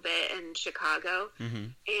little bit in Chicago,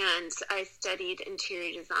 and I studied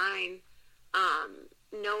interior design,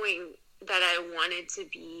 knowing that I wanted to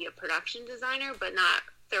be a production designer, but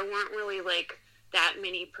there weren't really, like, that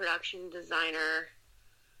many production designer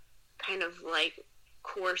kind of, like,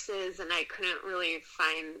 courses, and I couldn't really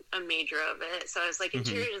find a major of it. So I was like,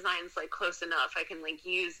 interior design's, like, close enough. I can, like,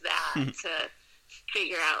 use that to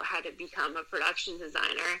figure out how to become a production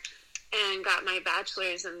designer, and got my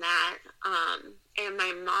bachelor's in that. And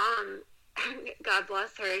my mom, God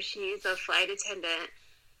bless her, she's a flight attendant,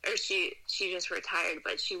 or she just retired,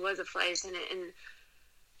 but she was a flight attendant, and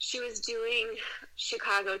she was doing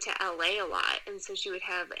Chicago to LA a lot, and so she would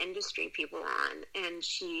have industry people on, and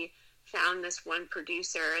she found this one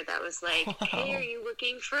producer that was like, hey, are you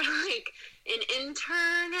looking for, like, an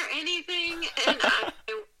intern or anything? And I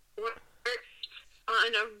worked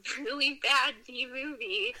on a really bad B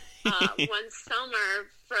movie one summer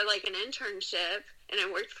for, like, an internship, and I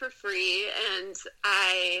worked for free, and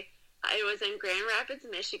I was in Grand Rapids,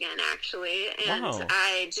 Michigan, actually, and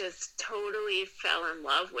I just totally fell in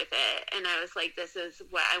love with it, and I was like, this is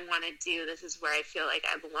what I want to do, this is where I feel like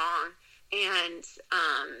I belong, and,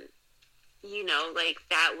 you know, like,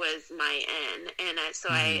 that was my end, and so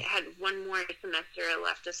I had one more semester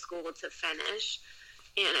left of school to finish,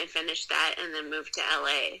 and I finished that, and then moved to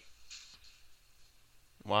LA.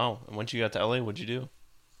 Wow, and once you got to LA, what'd you do?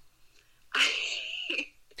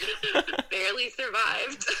 Barely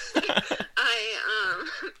survived. I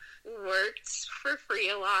worked for free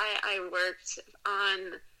a lot. I worked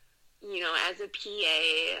on, you know, as a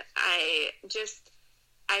PA.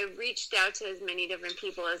 I reached out to as many different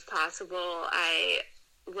people as possible. I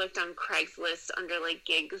looked on Craigslist under, like,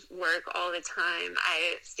 gig work all the time.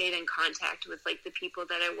 I stayed in contact with, like, the people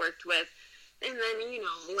that I worked with. And then, you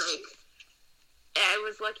know, like, I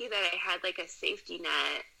was lucky that I had, like, a safety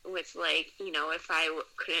net with, like, you know, if I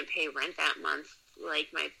couldn't pay rent that month, like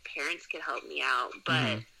my parents could help me out.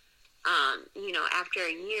 But, you know, after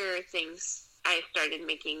a year, I started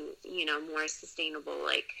making, you know, more sustainable,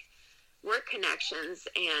 like, work connections,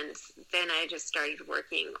 and then I just started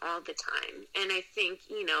working all the time. And I think,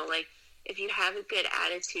 you know, like, if you have a good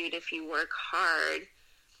attitude, if you work hard,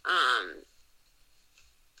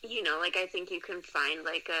 you know, like, I think you can find,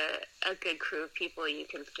 like, a good crew of people you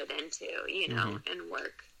can fit into, you know, and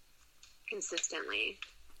work consistently.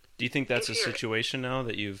 Do you think that's a situation now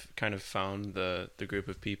that you've kind of found the group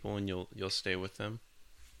of people and you'll stay with them?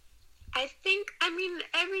 I think, I mean,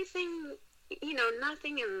 everything, you know,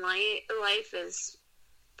 nothing in life is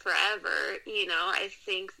forever, you know. I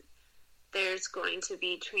think there's going to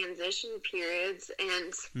be transition periods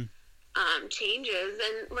and changes,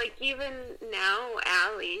 and like even now,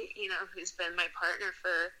 Allie, you know, who's been my partner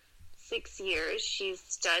for 6 years, she's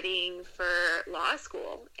studying for law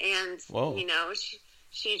school, and you know,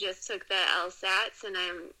 she just took the LSATs, and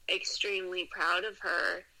I'm extremely proud of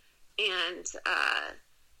her. And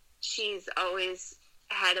she's always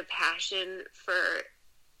had a passion for,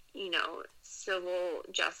 you know, civil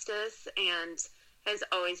justice, and has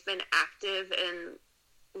always been active in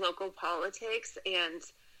local politics. And,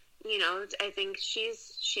 you know, I think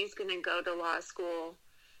she's going to go to law school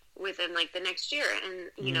within, like, the next year.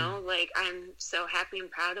 And, you know, like, I'm so happy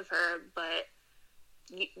and proud of her. But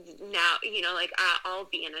now, you know, like, I'll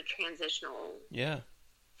be in a transitional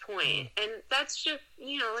point. And that's just,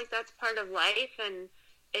 you know, like, that's part of life, and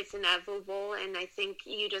it's inevitable. And I think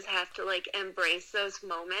you just have to, like, embrace those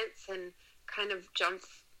moments and kind of jump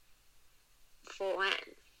full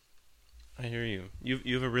in. I hear you.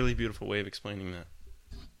 You have a really beautiful way of explaining that.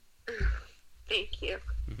 Thank you.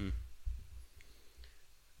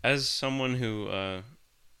 As someone who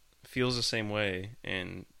feels the same way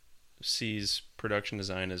and sees production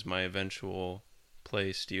design as my eventual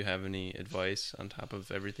place, do you have any advice on top of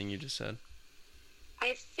everything you just said?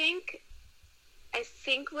 I think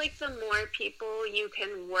like the more people you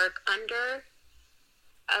can work under,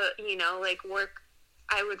 you know, like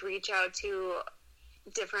I would reach out to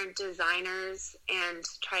different designers and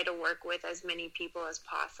try to work with as many people as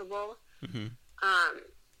possible.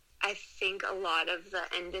 I think a lot of the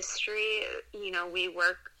industry, you know, we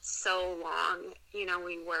work so long, you know,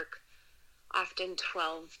 we work often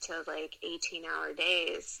 12 to like 18-hour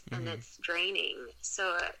days, and it's draining.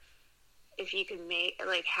 So if you can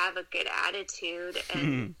have a good attitude,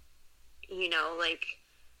 and you know, like,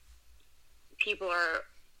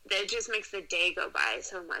 that just makes the day go by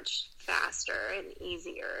so much faster and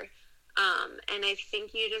easier. And I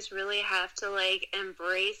think you just really have to, like,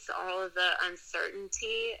 embrace all of the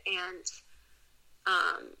uncertainty and,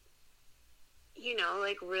 you know,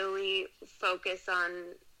 like, really focus on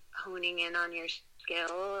honing in on your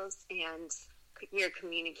skills, and your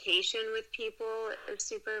communication with people is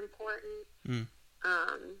super important.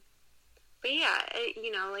 But yeah,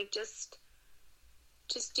 you know, like, just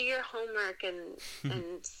do your homework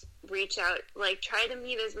and reach out, like, try to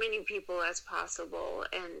meet as many people as possible,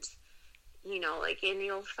 and, you know, like, and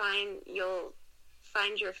you'll find your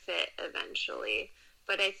fit eventually.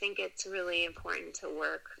 But I think it's really important to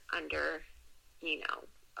work under, you know,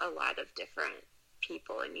 a lot of different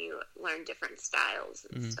people, and you learn different styles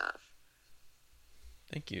and stuff.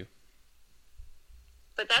 Thank you.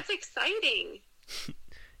 But that's exciting.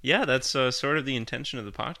 Yeah, that's sort of the intention of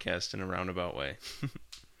the podcast in a roundabout way.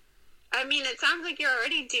 I mean, it sounds like you're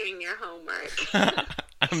already doing your homework.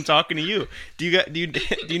 I'm talking to you. Do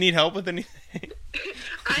you need help with anything?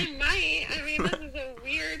 I might. I mean, this is a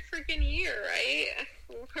weird freaking year, right?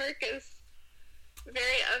 Work is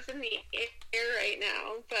very up in the air right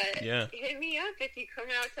now, but hit me up if you come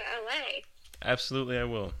out to LA. Absolutely, I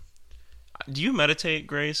will. Do you meditate,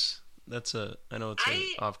 Grace? I know it's an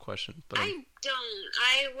off question, but I don't.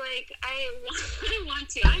 I want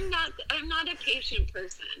to. I'm not a patient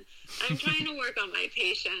person. I'm trying to work on my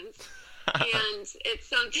patience, and it's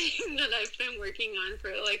something that I've been working on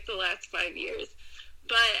for like the last 5 years.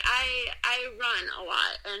 But I run a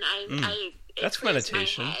lot, and that's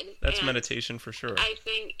meditation. That's meditation for sure. I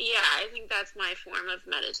think that's my form of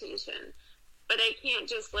meditation. But I can't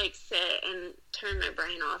just, like, sit and turn my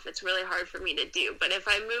brain off. It's really hard for me to do. But if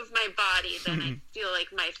I move my body, then I feel like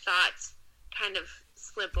my thoughts kind of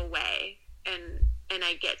slip away, and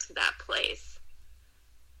I get to that place.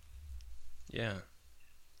 Yeah.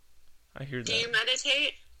 I hear that. Do you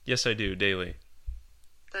meditate? Yes, I do, daily.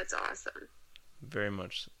 That's awesome. Very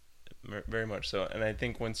much so. And I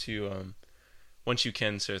think once you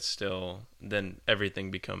can sit still, then everything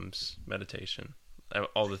becomes meditation.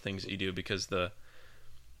 All the things that you do, because the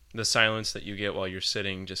silence that you get while you're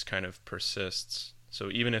sitting just kind of persists. So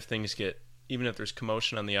even if things get even if there's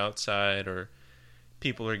commotion on the outside or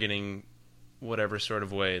people are getting whatever sort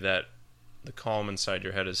of way, that the calm inside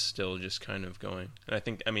your head is still just kind of going.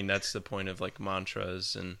 And I mean, that's the point of like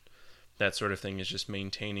mantras and that sort of thing, is just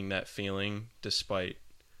maintaining that feeling despite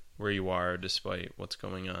where you are, despite what's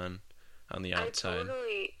going on the outside.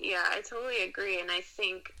 I totally agree. And I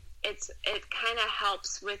think it kind of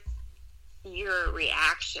helps with your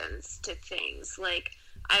reactions to things. Like,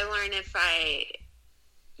 I learn if I,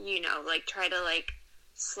 like, try to, like,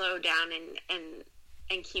 slow down and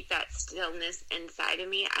keep that stillness inside of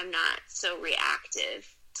me, I'm not so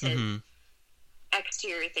reactive to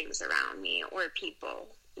exterior things around me or people,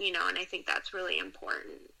 and I think that's really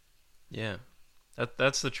important. Yeah.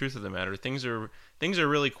 That's the truth of the matter. Things are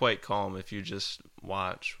really quite calm if you just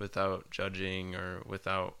watch without judging or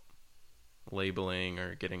without labeling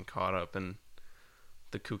or getting caught up in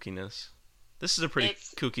the kookiness. This is a pretty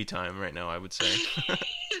kooky time right now, I would say.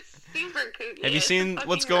 It's super kooky. Have you seen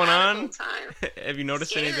what's going on? Have you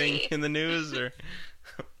noticed anything in the news? Or?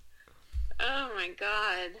 Oh my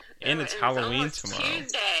god! And it's Halloween tomorrow.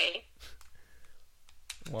 Tuesday.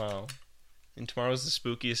 Wow! And tomorrow's the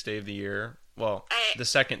spookiest day of the year. Well, the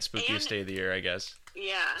second spookiest day of the year, I guess.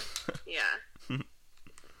 Yeah.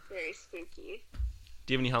 Very spooky.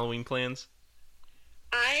 Do you have any Halloween plans?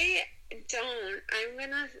 I don't. I'm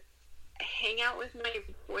gonna hang out with my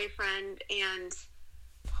boyfriend and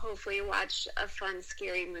hopefully watch a fun,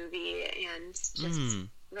 scary movie and just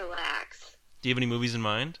relax. Do you have any movies in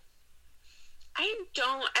mind? I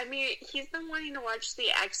don't. I mean, he's been wanting to watch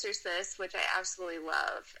The Exorcist, which I absolutely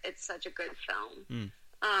love. It's such a good film.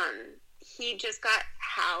 He just got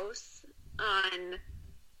House on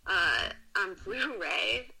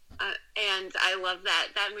Blu-ray, and I love that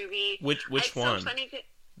movie. Which one? So funny.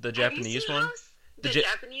 The Japanese one? House? The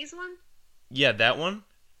Japanese one? Yeah, that one?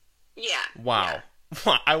 Yeah. Wow.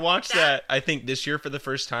 Yeah. I watched that, I think, this year for the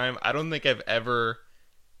first time. I don't think I've ever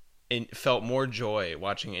felt more joy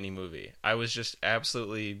watching any movie. I was just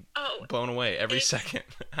absolutely blown away every second.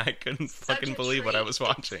 I couldn't fucking believe what I was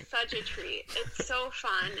watching. It's such a treat. It's so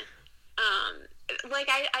fun.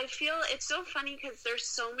 I feel it's so funny because there's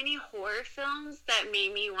so many horror films that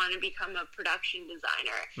made me want to become a production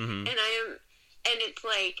designer. And it's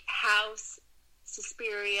like House,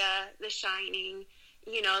 Suspiria, The Shining,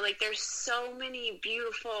 there's so many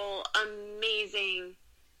beautiful, amazing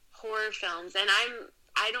horror films, and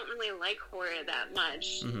I don't really like horror that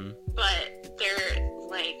much, but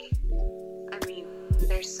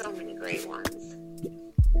there's so many great ones.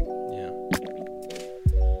 Yeah.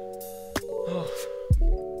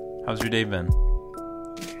 How's your day been?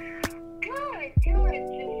 Good. Just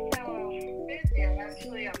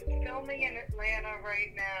busy. I'm filming in Atlanta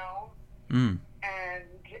right now. And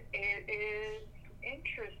it is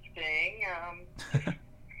interesting.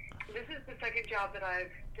 This is the second job that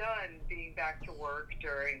I've done being back to work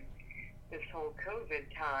during this whole COVID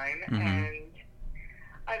time, and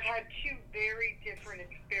I've had two very different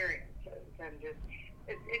experiences, and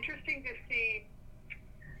it's interesting to see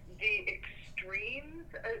the extremes.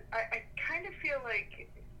 I kind of feel like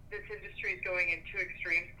this industry is going in two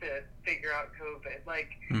extremes to figure out COVID.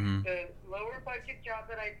 Like, the lower budget job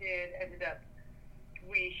that I did ended up,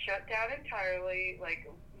 we shut down entirely.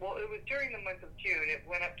 It was during the month of June. It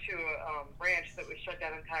went up to a ranch that was shut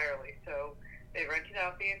down entirely. So they rented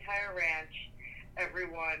out the entire ranch.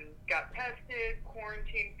 Everyone got tested,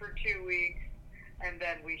 quarantined for 2 weeks, and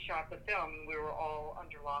then we shot the film. We were all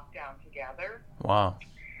under lockdown together. Wow.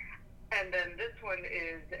 And then this one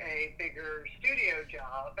is a bigger studio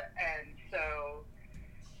job, and so,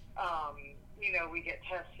 we get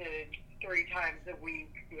tested 3 times a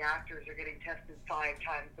week. The actors are getting tested 5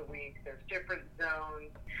 times a week. There's different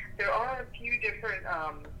zones. There are a few different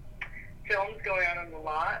films going on the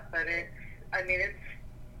lot, but it's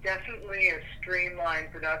definitely a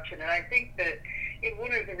streamlined production. And I think that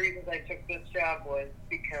one of the reasons I took this job was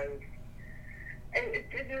because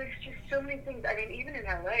there's just so many things. I mean, even in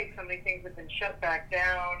LA, so many things have been shut back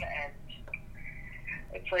down, and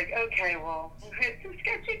it's like, okay, well, it's a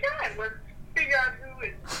sketchy time. Let's figure out who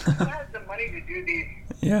has the money to do these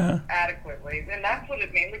adequately. And that's what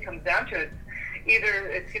it mainly comes down to. Either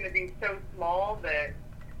it's going to be so small that,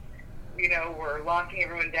 we're locking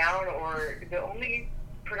everyone down, or the only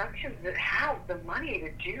productions that have the money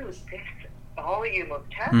to do this volume of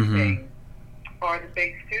testing are the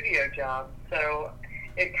big studio jobs. So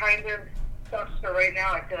it kind of sucks for right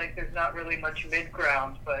now. I feel like there's not really much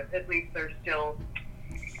mid-ground, but at least there's still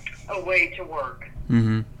a way to work.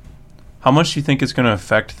 How much do you think it's going to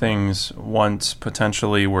affect things once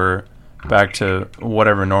potentially we're back to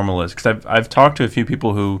whatever normal is? Because I've talked to a few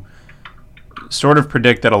people who sort of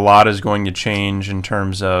predict that a lot is going to change in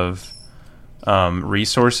terms of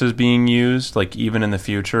resources being used, like even in the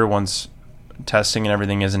future once testing and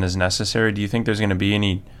everything isn't as necessary. Do you think there's going to be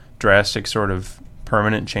any drastic sort of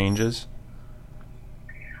permanent changes?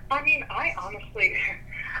 I mean,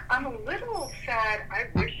 I'm a little sad. I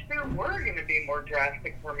wish there were going to be more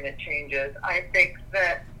drastic permanent changes. I think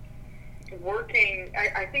that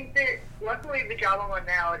I think that luckily the job I'm on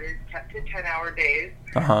now, it is kept to 10-hour days.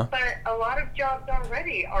 Uh-huh. But a lot of jobs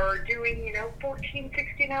already are doing, 14,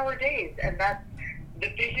 16-hour days. And that's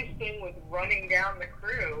the biggest thing with running down the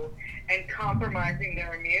crew and compromising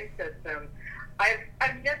their immune system.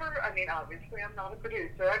 I've never, obviously I'm not a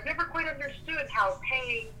producer. I've never quite understood how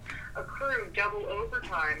paying a crew double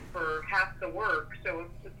overtime for half the work, so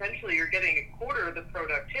essentially you're getting a quarter of the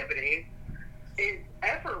productivity, is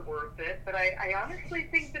ever worth it. But I honestly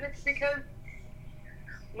think that it's because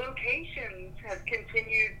locations have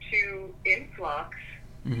continued to influx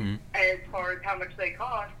as far as how much they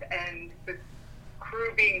cost, and the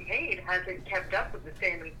crew being paid hasn't kept up with the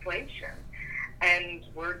same inflation. And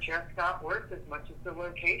we're just not worth as much as the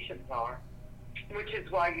locations are, which is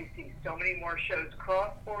why you see so many more shows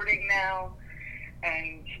cross-boarding now,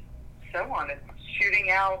 and so on. It's shooting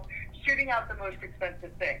out the most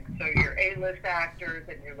expensive things. So your A-list actors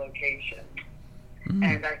and your locations.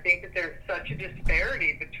 And I think that there's such a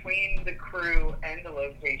disparity between the crew and the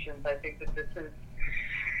locations. I think that this is,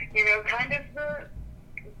 kind of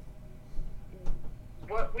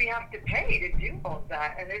what we have to pay to do all of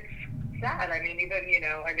that, and it's sad. I mean, even,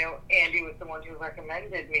 I know Andy was the one who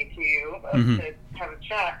recommended me to you to have a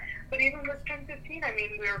chat, but even with 1015,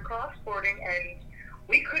 we were cross-boarding, and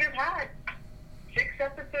we could have had 6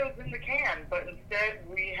 episodes in the can, but instead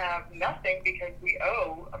we have nothing because we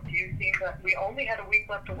owe a few scenes. We only had a week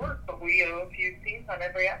left to work, but we owe a few scenes on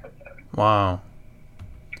every episode. Wow.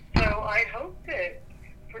 So I hope that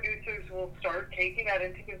producers will start taking that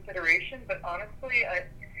into consideration, but honestly,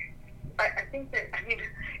 I think that,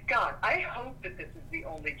 God, I hope that this is the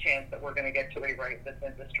only chance that we're going to get to rewrite this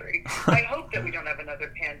industry. I hope that we don't have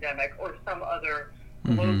another pandemic or some other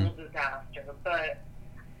global disaster, but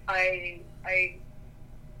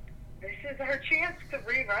this is our chance to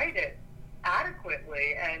rewrite it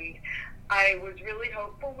adequately, and I was really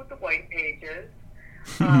hopeful with the white pages,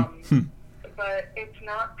 but it's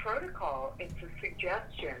not protocol, it's a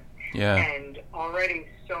suggestion. Yeah. And already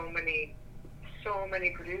so many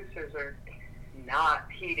producers are not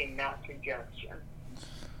heeding that suggestion.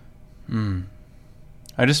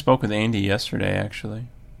 I just spoke with Andy yesterday, actually.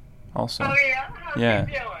 Also. Oh yeah? How's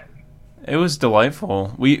he feeling? It was delightful.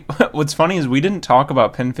 What's funny is we didn't talk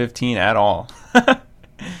about Pen 15 at all.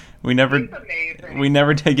 we never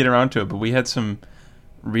did get around to it, but we had some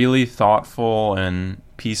really thoughtful and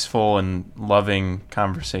peaceful and loving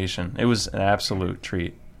conversation. It was an absolute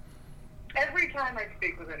treat. Every time I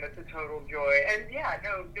speak with him, it's a total joy. And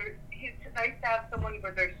it's nice to have someone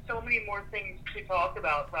where there's so many more things to talk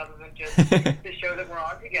about rather than just the show that we're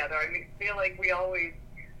on together. I feel like we always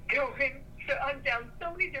go down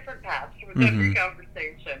so many different paths with every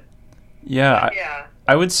conversation. Yeah,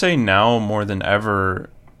 I would say now more than ever,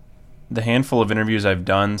 the handful of interviews I've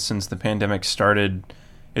done since the pandemic started,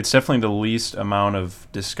 it's definitely the least amount of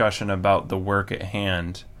discussion about the work at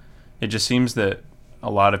hand. It just seems that a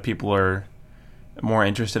lot of people are more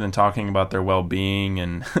interested in talking about their well-being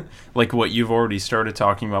and like what you've already started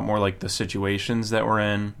talking about, more like the situations that we're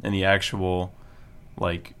in and the actual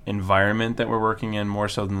like environment that we're working in more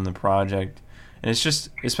so than the project. And it's just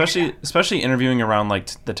especially interviewing around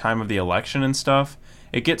like the time of the election and stuff,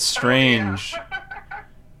 it gets strange.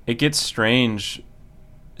 It gets strange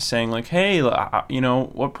saying like, hey,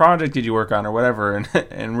 what project did you work on or whatever,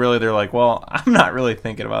 and really they're like, well, I'm not really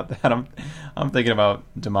thinking about that. I'm thinking about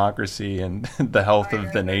democracy and the health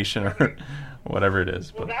of the nation or whatever it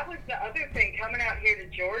is. Well, that was the other thing coming out here to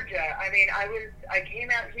Georgia. I came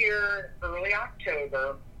out here early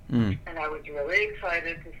October, and I was really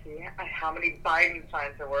excited to see how many Biden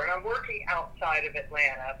signs there were. And I'm working outside of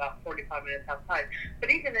Atlanta, about 45 minutes outside. But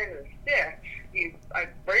even in the sticks, I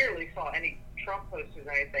rarely saw any Trump posters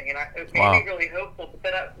or anything, and it made me really hopeful. But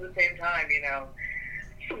then at the same time,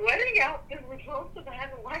 sweating out the results of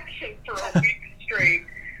that election for a week straight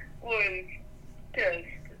was just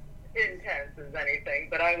intense as anything.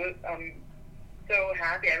 But I'm so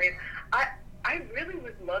happy. I really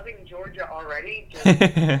was loving Georgia already, just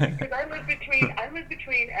because I live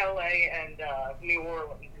between LA and New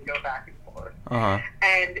Orleans and go back and forth.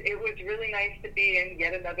 And it was really nice to be in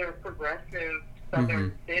yet another progressive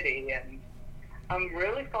southern city, and I'm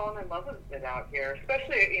really falling in love with it out here,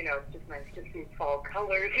 especially, it's just nice to see fall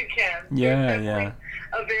colors again. Yeah, There's yeah.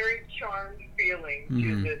 a very charmed feeling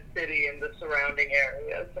to the city and the surrounding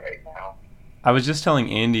areas right now. I was just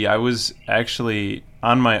telling Andy, I was actually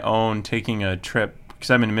on my own taking a trip,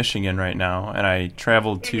 because I'm in Michigan right now, and I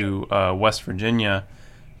traveled to West Virginia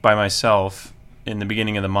by myself in the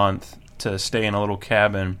beginning of the month to stay in a little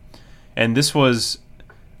cabin. And this was,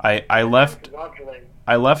 I left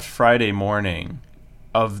Friday morning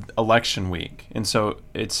of election week, and so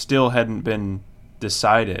it still hadn't been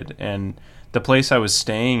decided. And the place I was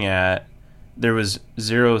staying at, there was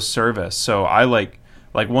zero service. So I like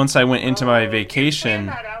once I went into my vacation,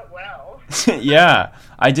 you planned that out well. yeah,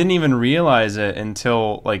 I didn't even realize it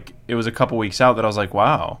until like it was a couple weeks out that I was like,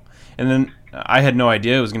 wow. And then I had no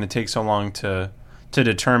idea it was going to take so long to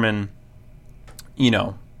determine,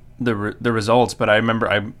 the results. But I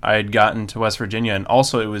remember I had gotten to West Virginia, and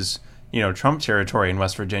also it was, Trump territory in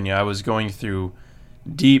West Virginia. I was going through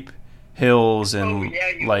deep hills and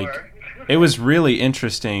it was really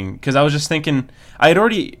interesting, because I was just thinking, I had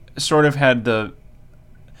already sort of had the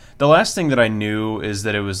last thing that I knew is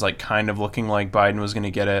that it was like kind of looking like Biden was going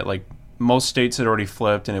to get it. Like most states had already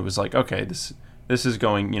flipped, and it was like, okay, this is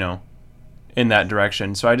going, in that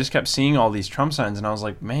direction. So I just kept seeing all these Trump signs, and I was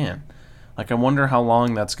like, man, like I wonder how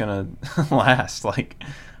long that's going to last. Like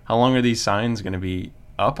how long are these signs going to be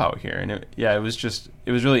up out here? And it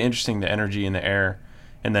was really interesting, the energy in the air.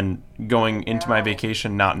 And then going into my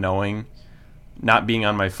vacation not being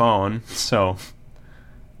on my phone. So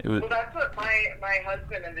it was. Well, that's what my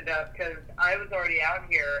husband ended up, because I was already out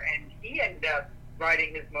here, and he ended up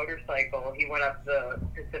riding his motorcycle. He went up the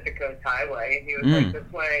Pacific Coast Highway, and he was like,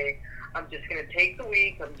 this way, I'm just going to take the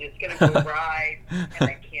week, I'm just going to go ride, and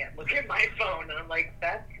I can't look at my phone. And I'm like,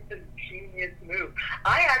 that's a genius move.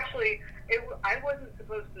 I wasn't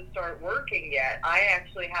supposed to start working yet. I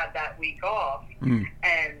actually had that week off,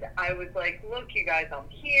 and I was like, look, you guys, I'm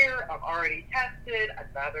here, I'm already tested,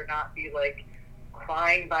 I'd rather not be like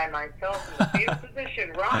crying by myself in the fetal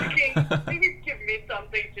position, rocking. Please give me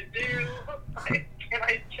something to do. Can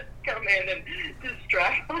I just come in and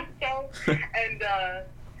distract myself? And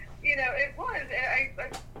it was. I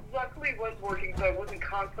luckily was working, so I wasn't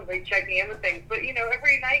constantly checking in with things. But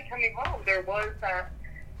every night coming home, there was that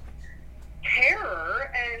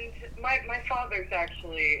terror. And my father's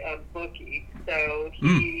actually a bookie, so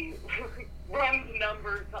he runs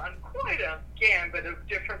numbers on quite a gambit of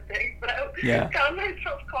different things. But I found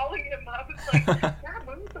myself calling him. I was like, Dad,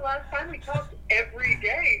 when was the last time we talked every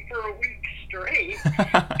day for a week straight?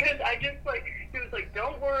 Because I just he was like,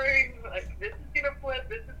 don't worry, like, this is gonna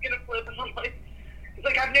flip, and I'm like, he's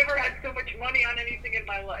like, I've never had so much money on anything in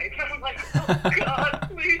my life. And I'm like, oh God,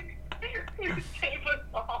 please save us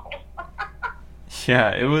all.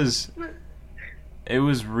 Yeah, it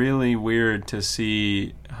was really weird to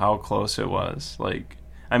see how close it was. Like,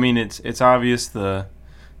 I mean, it's obvious the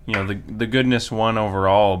goodness won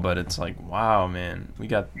overall, but it's like, wow, man, we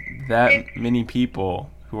got that many people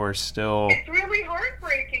who are still. It's really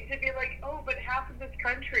heartbreaking to be like, oh, but half of this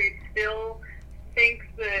country still thinks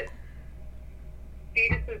that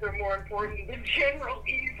fetuses are more important than general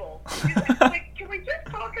evil. Like, can we just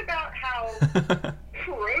talk about how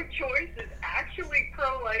pro-choice is actually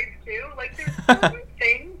pro-life too? Like, there's certain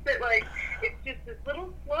things that, like, it's just this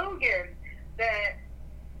little slogan that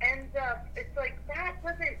ends up, it's like, that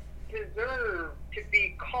doesn't deserve to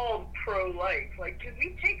be called pro-life. Like, can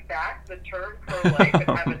we take back the term pro-life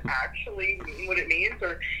and have it actually mean what it means?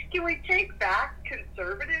 Or can we take back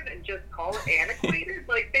conservative and just call it antiquated?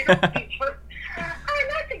 Like, they don't teach us.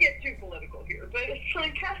 Not to get too political here, but it's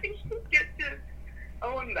like, how do you get to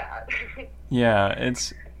own that? Yeah,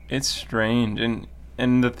 it's strange.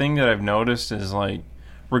 And the thing that I've noticed is, like,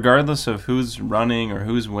 regardless of who's running or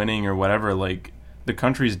who's winning or whatever, like, the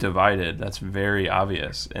country's divided. That's very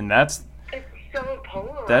obvious. And it's so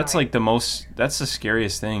polarized. That's like that's the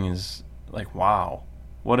scariest thing, is like, wow.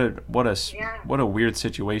 What a weird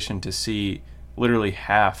situation to see. Literally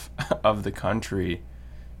half of the country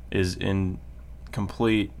is in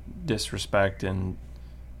complete disrespect and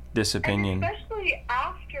disopinion. And especially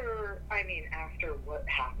after what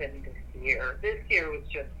happened this year. This year was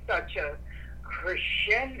just such a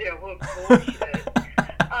crescendo of bullshit.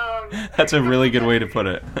 That's a really good way to put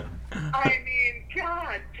it. I mean,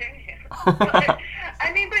 god damn. But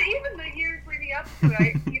even the years leading up to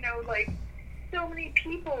it, like, so many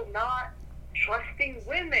people not trusting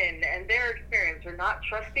women and their experience, or not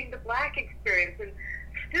trusting the black experience, and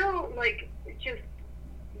still, like, just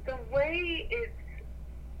the way it's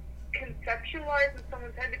conceptualize in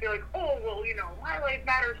someone's head to be like, oh, well, you know, my life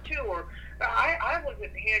matters too, or I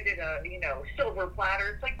wasn't handed a, you know, silver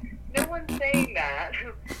platter. It's like, no one's saying that.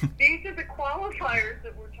 These are the qualifiers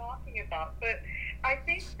that we're talking about. But I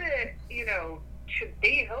think that, you know, to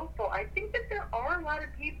be hopeful, I think that there are a lot of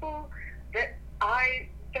people that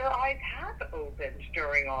their eyes have opened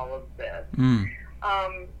during all of this.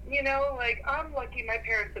 You know, like, I'm lucky my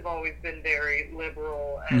parents have always been very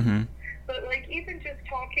liberal, and but, like, even just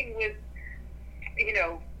talking with, you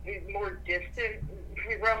know, more distant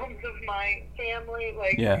realms of my family,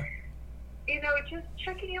 like, you know, just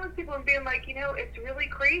checking in with people and being like, you know, it's really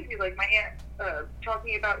crazy. Like, my aunt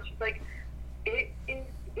talking about, she's like, it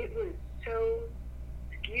was so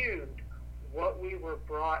skewed what we were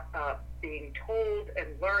brought up being told and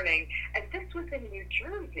learning, and this was in New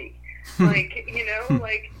Jersey. Like, you know,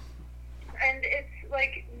 like, and it's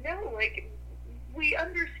like, no, like, we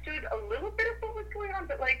understood a little bit of what was going on,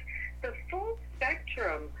 but, like, the full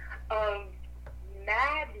spectrum of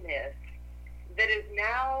madness that is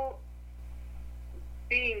now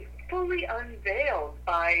being fully unveiled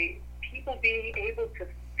by people being able to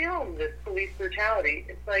film this police brutality,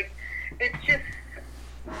 it's like, it's just,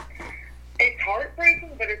 it's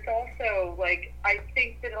heartbreaking, but it's also, like, I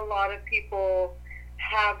think that a lot of people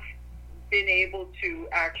have been able to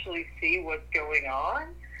actually see what's going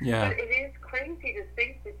on. Yeah. But it is crazy to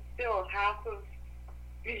think that still half of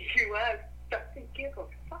the U.S. doesn't give a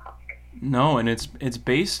fuck. No, and it's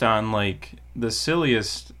based on, like, the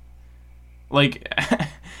silliest, like,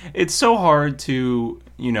 it's so hard to,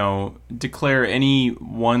 you know, declare any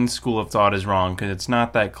one school of thought is wrong because it's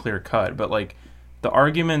not that clear cut. But, like, the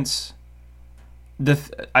arguments,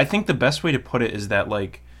 I think the best way to put it is that,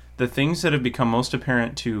 like, the things that have become most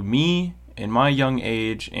apparent to me in my young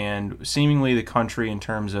age and seemingly the country in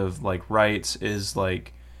terms of, like, rights is,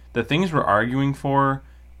 like, the things we're arguing for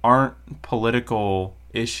aren't political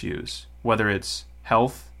issues, whether it's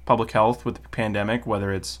health, public health with the pandemic,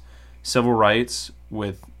 whether it's civil rights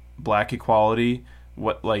with black equality,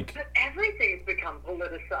 what, like, but everything's become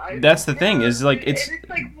politicized. That's the thing, is, like, it's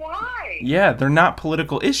like, why? Yeah, they're not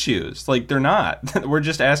political issues. Like, they're not. We're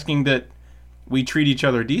just asking that we treat each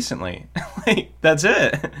other decently. Like, that's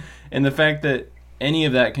it. And the fact that any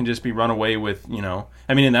of that can just be run away with, you know,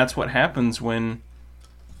 I mean, and that's what happens when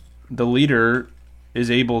the leader is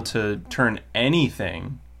able to turn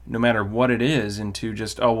anything, no matter what it is, into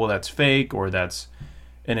just, oh, well, that's fake, or that's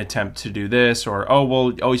an attempt to do this, or, oh,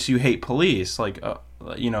 well, oh, so you hate police. Like,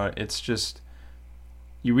 you know, it's just,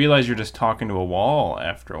 you realize you're just talking to a wall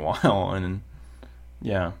after a while, and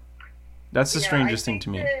yeah, that's the strangest thing to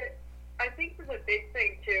me. I think that the big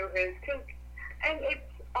thing, too, is, and it's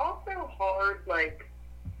also hard, like,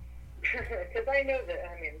 because I know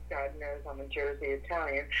that, I mean, God knows I'm a Jersey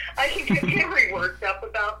Italian. I can get very worked up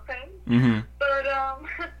about things. But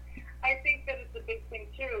I think that it's a big thing,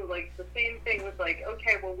 too. Like, the same thing with, like,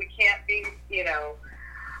 okay, well, we can't be, you know,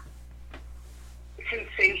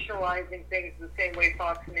 sensationalizing things the same way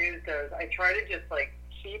Fox News does. I try to just, like,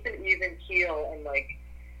 keep an even keel and, like,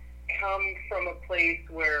 come from a place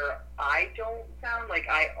where I don't sound like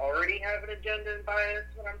I already have an agenda and bias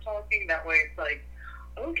when I'm talking. That way it's like,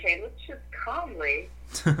 okay, let's just calmly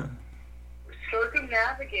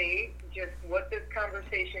circumnavigate just what this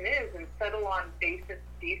conversation is and settle on basic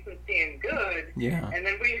decency and good. Yeah. And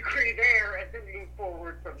then we agree there and then move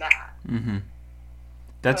forward from that.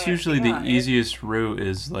 That's usually the easiest route,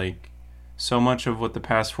 is, like, so much of what the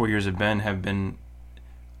past 4 years have been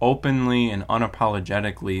openly and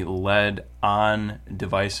unapologetically led on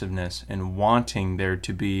divisiveness and wanting there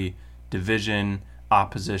to be division,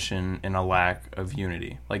 opposition, and a lack of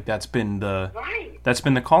unity. Like, that's been the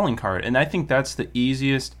calling card. And I think that's the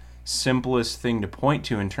easiest, simplest thing to point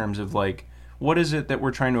to in terms of, like, what is it that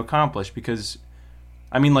we're trying to accomplish? Because,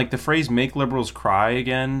 I mean, like, the phrase "make liberals cry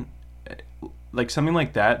again," like, something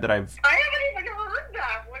like that I haven't even heard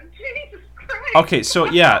that one. Jesus Christ. Okay, so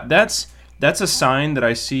yeah, that's a sign that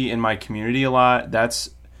I see in my community a lot.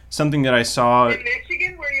 That's something that I saw in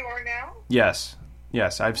Michigan, where you are now. Yes,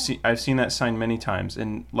 I've seen that sign many times.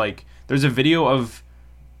 And, like, there's a video of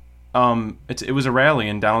it was a rally,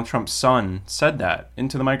 and Donald Trump's son said that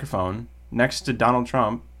into the microphone next to Donald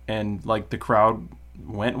Trump, and, like, the crowd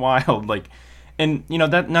went wild. Like, and, you know,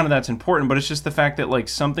 that none of that's important, but it's just the fact that, like,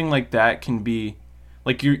 something like that can be,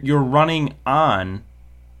 like, you're running on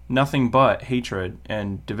nothing but hatred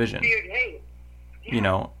and division. You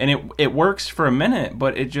know, and it works for a minute,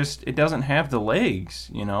 but it doesn't have the legs,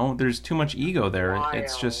 you know. There's too much ego there. Wild.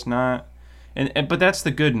 It's just not, and but that's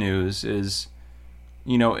the good news is,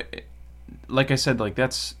 you know, like I said, like,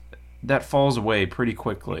 that falls away pretty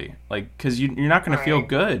quickly, like, because you're not going to feel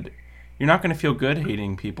good you're not going to feel good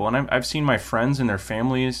hating people. And I've seen my friends and their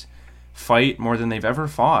families fight more than they've ever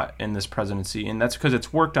fought in this presidency, and that's because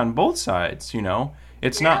it's worked on both sides.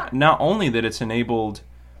 It's not only that it's enabled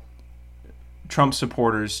Trump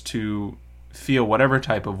supporters to feel whatever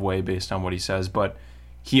type of way based on what he says, but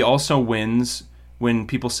he also wins when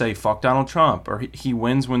people say fuck Donald Trump, or he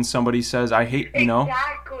wins when somebody says I hate,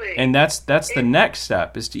 Exactly. And that's the next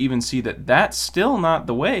step, is to even see that that's still not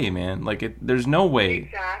the way, man. Like there's no way.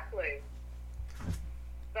 Exactly.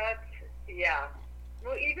 Yeah.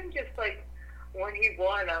 Well, even just like when he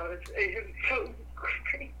won, it was so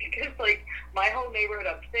great because like my whole neighborhood,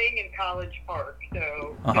 I'm staying in College Park,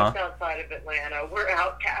 so just outside of Atlanta, where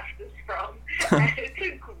Outkast is from. And it's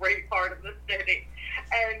a great part of the city.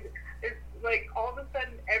 And it's like all of a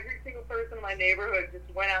sudden every single person in my neighborhood just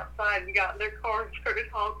went outside and got in their car and started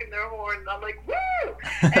honking their horns. I'm like, woo!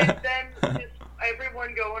 And then just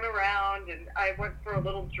everyone going around, and I went for a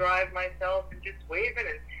little drive myself and just waving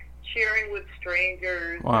and cheering with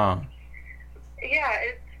strangers. Wow.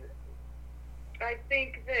 Yeah, I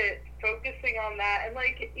think that focusing on that, and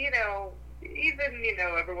like, even,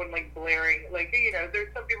 everyone like blaring, like,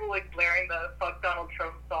 there's some people like blaring the fuck Donald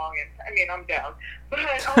Trump song, and I mean, I'm down. But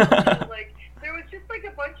also, like, there was just like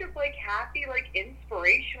a bunch of like happy, like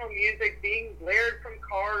inspirational music being blared from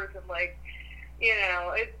cars, and like,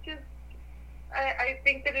 it's just, I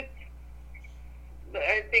think that it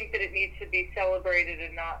needs to be celebrated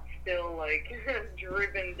and not still like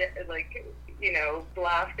driven, like,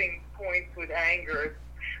 blasting points with anger.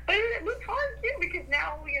 But it was hard too, because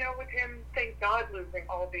now, with him, thank God, losing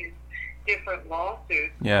all these different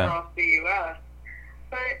lawsuits across the U.S.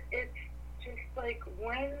 But it's just like,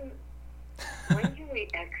 when can we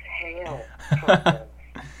exhale from this?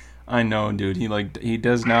 I know, dude. He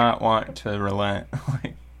does not want to relent.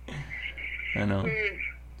 I know.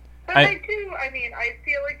 But I feel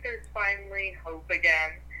like there's finally hope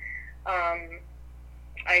again.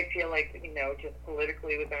 I feel like, just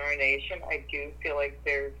politically within our nation, I do feel like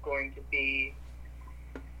there's going to be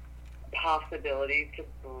possibilities to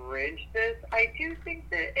bridge this. I do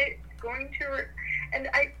think that it's going to, and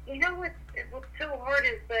what's so hard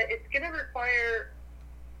is that it's going to require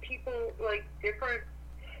people, like, different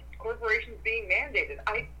corporations being mandated.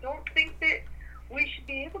 I don't think that we should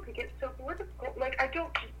be able to get so political. Like,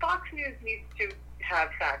 Fox News needs to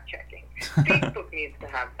have fact-checking. Facebook needs to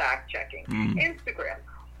have fact-checking. Instagram.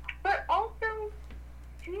 But also,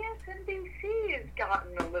 MSNBC has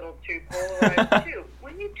gotten a little too polarized, too.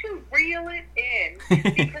 We need to reel it in,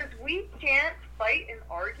 because we can't fight an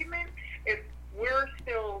argument if we're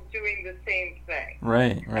still doing the same thing.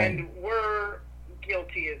 Right. And we're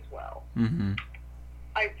guilty as well. Mm-hmm.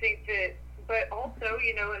 I think that, but also,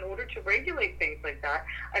 in order to regulate things like that,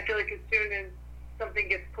 I feel like as soon as something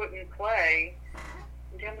gets put in play,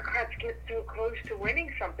 Democrats get so close to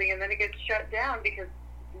winning something, and then it gets shut down because,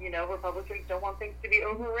 Republicans don't want things to be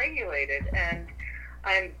overregulated. And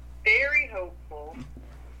I'm very hopeful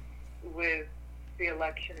with the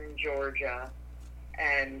election in Georgia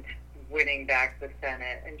and winning back the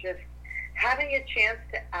Senate and just having a chance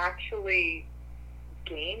to actually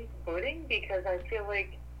gain footing, because I feel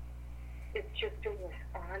like it's just been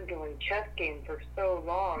an ongoing chess game for so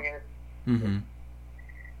long, and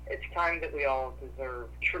it's time that we all deserve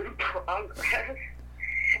true progress.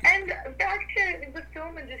 And back to the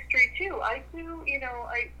film industry too, I do,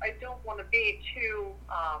 I don't want to be too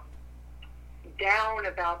down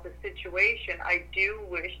about the situation. I do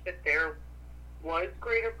wish that there was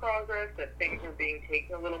greater progress, that things are being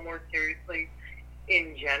taken a little more seriously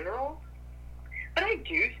in general. But I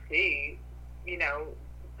do see,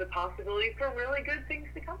 the possibility for really good things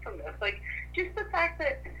to come from this. Like, just the fact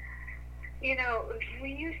that,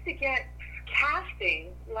 we used to get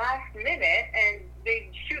casting last minute and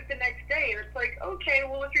they'd shoot the next day, and it's like, okay,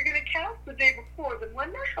 well, if you're going to cast the day before, then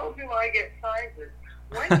when the hell do I get sizes?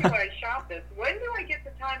 When do I shop this? When do I get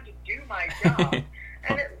the time to do my job?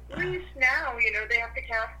 And at least now, they have to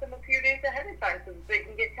cast them a few days ahead of time so that they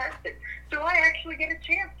can get tested. So I actually get a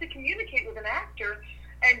chance to communicate with an actor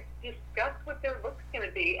and discuss what their look's going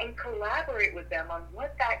to be and collaborate with them on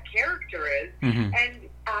what that character is and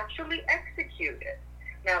actually execute it.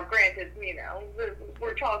 Now, granted,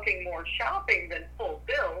 we're talking more shopping than full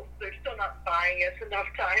bills. They're still not buying us enough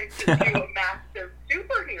time to do a massive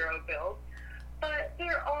superhero build. But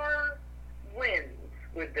there are wins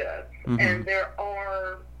with this. And there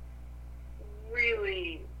are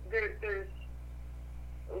really, there's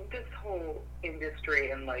this whole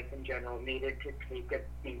industry and life in general needed to take a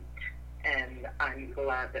beat. And I'm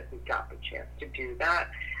glad that we got the chance to do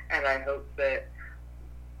that. And I hope that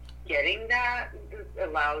getting that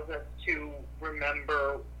allows us to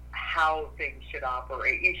remember how things should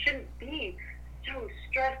operate. You shouldn't be so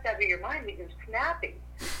stressed out of your mind that you're snappy.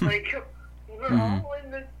 Like, we're all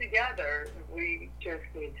in this together. We just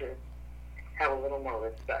need to have a little more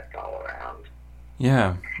respect all around.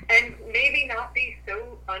 Yeah. And maybe not be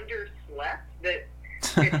so underslept that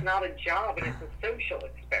it's not a job and it's a social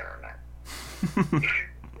experiment.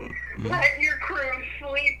 Let your crew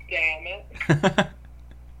sleep, damn it.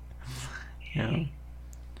 Yeah.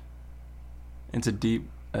 It's a deep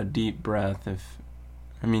breath.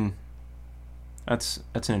 That's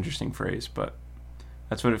an interesting phrase, but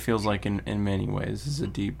that's what it feels like in many ways, is a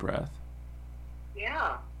deep breath.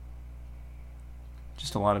 Yeah.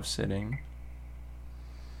 Just a lot of sitting.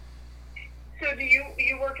 So do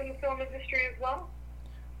you work in the film industry as well?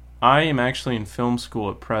 I am actually in film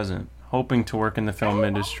school at present, hoping to work in the film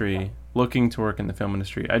industry, awesome. looking to work in the film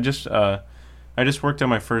industry. I just worked on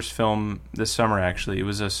my first film this summer, actually. It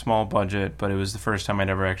was a small budget, but it was the first time I'd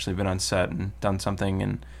ever actually been on set and done something,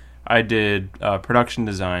 and I did production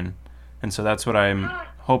design, and so that's what I'm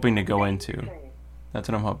hoping to go into. That's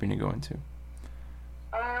what I'm hoping to go into.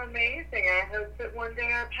 Amazing. I hope that one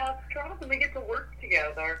day our paths cross and we get to work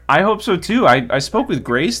together. I hope so, too. I spoke with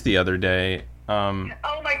Grace the other day. Oh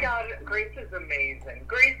my God, Grace is amazing.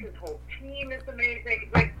 Grace's whole team is amazing.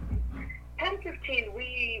 Like,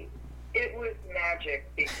 10/15, it was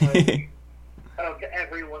magic because of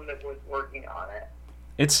everyone that was working on it.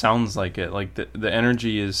 It sounds like it. Like, the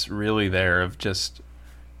energy is really there, of just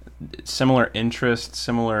similar interests,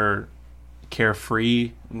 similar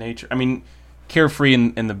carefree nature. I mean, carefree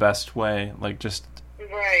in the best way. Like, just...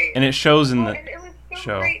 Right. And it shows in the and it was so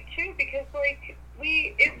show. Great, too, because, like,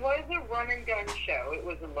 it was a run-and-gun show. It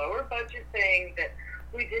was a lower-budget thing that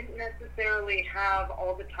we didn't necessarily have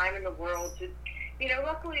all the time in the world to...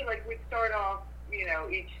 luckily, like, we'd start off,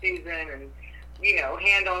 each season and,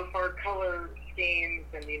 hand off our color schemes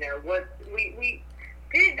and, what we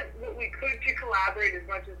did what we could to collaborate as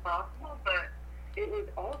much as possible, but it was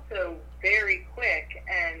also very quick,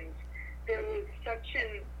 and there was such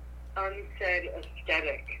an unsaid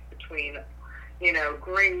aesthetic between,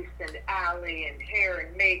 Grace and Allie and hair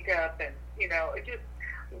and makeup and,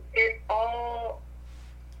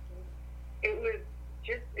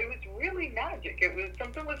 it was really magic. It was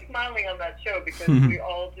something was smiling on that show because we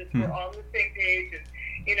all just were on the same page,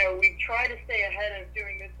 and we try to stay ahead of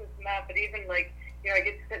doing this and that, but even like I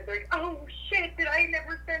get to sit there like, oh shit, did I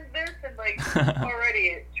never send this? And like already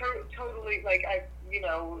it totally like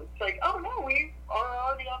it's like, oh no, we are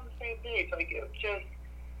already on the same page. Like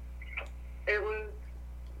it was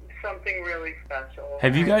something really special.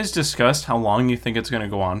 Have you guys discussed how long you think it's going to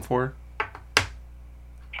go on for?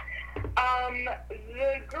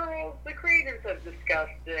 The creators have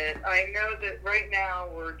discussed it. I know that right now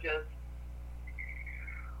we're just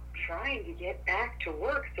trying to get back to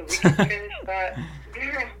work so we can finish that.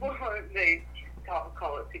 They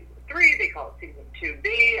call it season 3, they call it season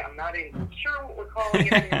 2B. I'm not even sure what we're calling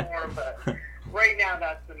it anymore, but right now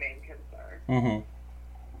that's the main concern.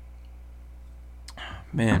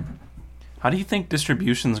 Man, how do you think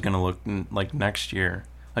distribution's going to look like next year?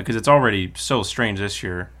 Like, because it's already so strange this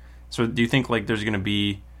year. So do you think like there's going to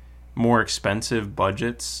be more expensive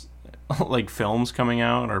budgets, like films coming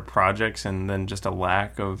out or projects, and then just a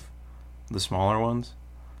lack of the smaller ones?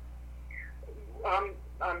 I'm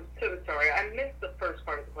so sorry. I missed the first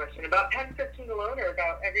part of the question. About 10/15 alone, or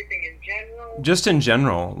about everything in general? Just in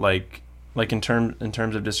general, like in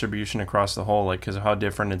terms of distribution across the whole, like because of how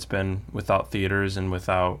different it's been without theaters and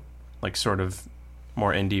without like sort of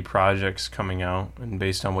more indie projects coming out, and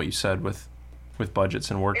based on what you said with budgets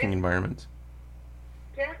and working environments.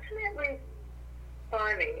 Definitely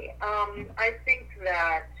funny. I think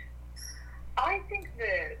that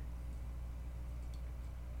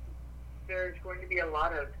there's going to be a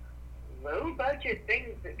lot of low budget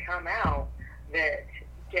things that come out that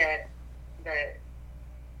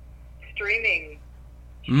streaming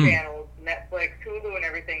channels, Netflix, Hulu, and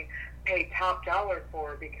everything pay top dollar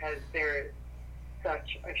for because there is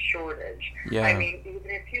such a shortage. Yeah. I mean, even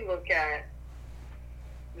if you look at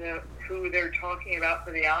who they're talking about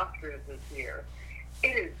for the Oscars this year,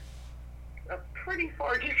 it is a pretty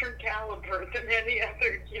far different caliber than any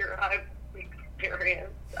other year I've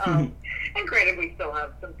experienced. And granted, we still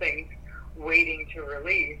have some things waiting to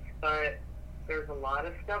release, but there's a lot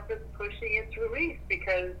of stuff that's pushing its release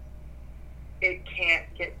because it can't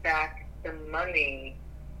get back the money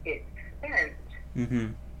it spent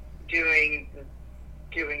doing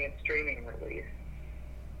a streaming release.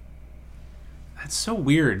 That's so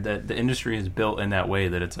weird that the industry is built in that way,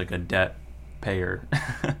 that it's like a debt payer.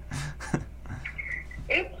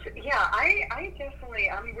 I definitely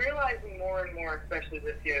I'm realizing more and more, especially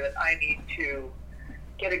this year, that I need to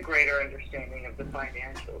get a greater understanding of the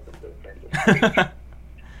financials of this industry.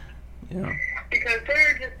 Yeah. Because there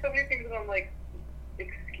are just so many things that I'm like,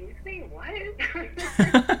 excuse me, what?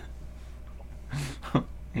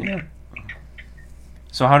 Yeah.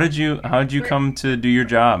 So how did you come to do your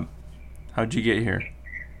job? How did you get here?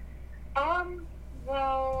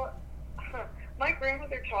 Well, my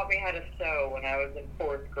grandmother taught me how to sew when I was in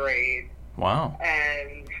 4th grade. Wow.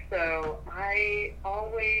 And so I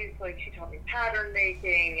always, like, she taught me pattern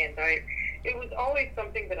making, and it was always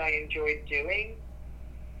something that I enjoyed doing.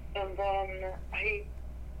 And then I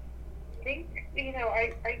think,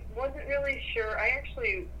 I wasn't really sure. I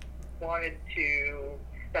actually wanted to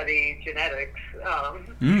study genetics,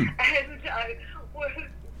 and I was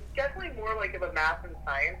definitely more like of a math and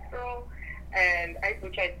science girl, and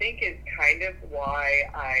which I think is kind of why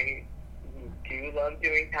I do love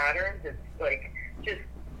doing patterns. It's like just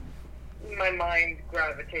my mind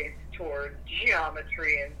gravitates towards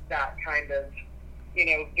geometry and that kind of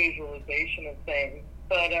visualization of things.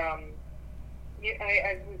 But I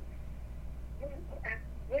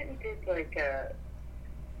went and did like a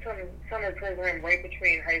summer program right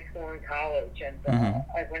between high school and college, and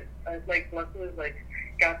I was luckily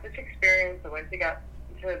got this experience. I got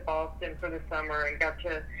to Boston for the summer and got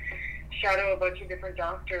to shadow a bunch of different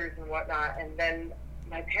doctors and whatnot. And then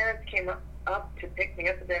my parents came up to pick me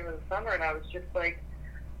up at the end of the summer, and I was just like,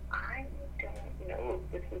 I don't know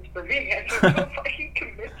if this is for me. I don't know if I can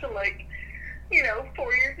commit to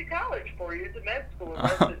 4 years of college, 4 years of med school,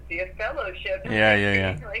 unless it's be a fellowship.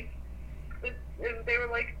 Yeah. And they were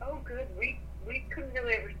like, oh, good, we couldn't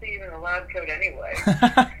really ever see you in a lab coat anyway.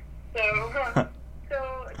 So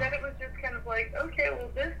then it was just kind of like, okay, well,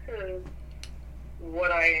 this is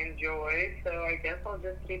what I enjoy, so I guess I'll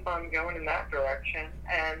just keep on going in that direction.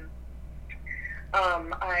 And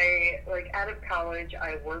out of college,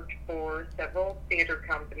 I worked for several theater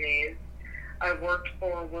companies. I worked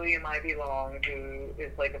for William Ivy Long, who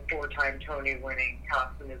is like a 4-time Tony-winning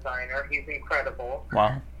costume designer. He's incredible.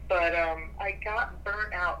 Wow. But I got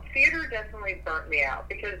burnt out. Theater definitely burnt me out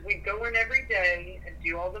because we'd go in every day and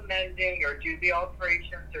do all the mending or do the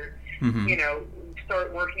alterations or,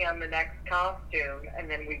 start working on the next costume. And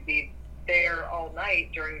then we'd be there all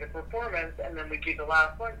night during the performance, and then we'd be the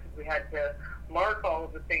last one because we had to mark all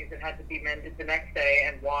of the things that had to be mended the next day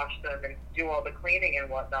and wash them and do all the cleaning and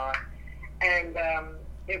whatnot. And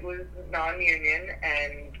it was non-union,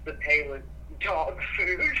 and the pay was dog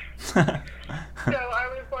food. So I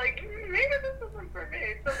was like, maybe this isn't for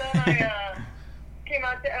me. So then I came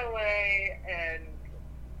out to LA and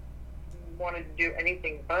wanted to do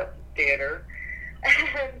anything but theater.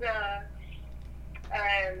 And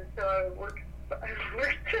so I worked a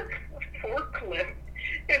forklift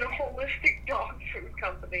in a holistic dog food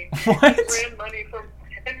company. What? And ran money from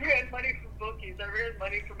bookies. I ran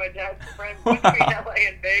money for my dad's friends between LA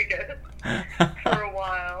and Vegas for a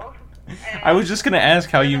while. And I was just going to ask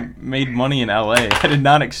how you made money in LA. I did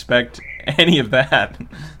not expect any of that.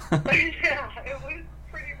 Yeah, it was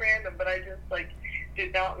pretty random, but I just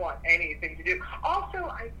did not want anything to do. Also,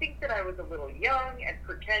 I think that I was a little young and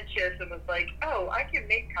pretentious and was like, oh, I can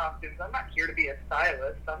make costumes. I'm not here to be a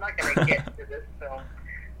stylist. I'm not going to get into this film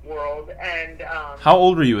world. And How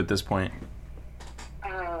old were you at this point?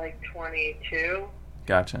 22.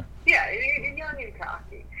 Gotcha. Yeah, young and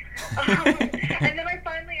cocky. And then I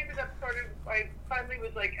finally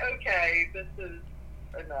was like, okay, this is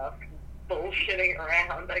enough bullshitting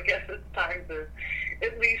around. I guess it's time to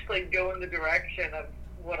at least go in the direction of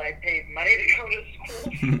what I paid money to go to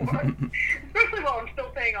school for. Especially while I'm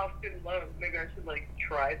still paying off student loans. Maybe I should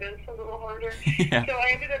try this a little harder. Yeah. So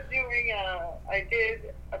I ended up doing I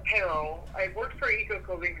did apparel. I worked for an eco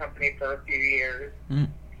clothing company for a few years. And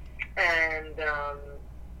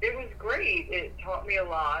it was great. It taught me a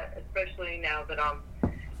lot, especially now that I'm,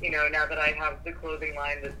 now that I have the clothing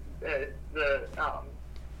line, the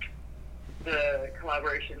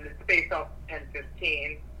collaboration that's based off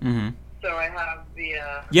 1015. Mm-hmm. So I have the...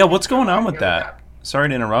 Yeah, what's going on with that? Sorry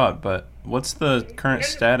to interrupt, but what's the current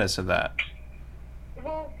status of that?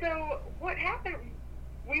 Well, so what happened,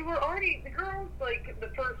 we were already, the girls, the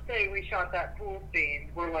first day we shot that pool scene,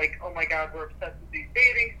 were like, oh my god, we're obsessed with these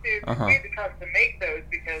bathing suits. We had to custom make those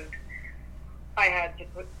because I had to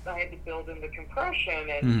build in the compression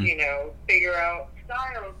and, figure out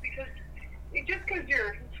styles, because just because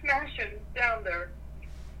you're smashing down their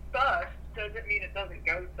bust doesn't mean it doesn't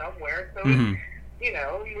go somewhere. So it moves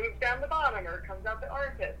down the bottom or it comes out the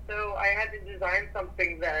armpit. So I had to design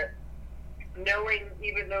something that, knowing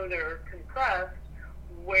even though they're compressed,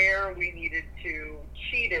 where we needed to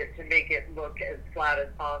cheat it to make it look as flat as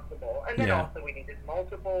possible. And then also we needed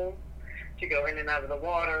multiples to go in and out of the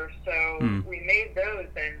water. So we made those,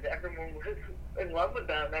 and everyone was in love with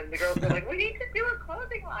them. And the girls were like, we need to do a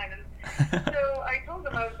clothing line. And so I told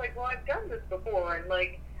them, I was like, well, I've done this before. And,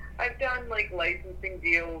 like, I've done, like, licensing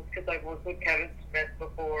deals because I've worked with Kevin Smith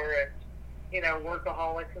before and, you know,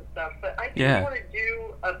 Workaholics and stuff. But I didn't want to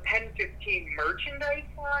do a Pen 15 merchandise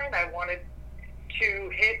line. I wanted to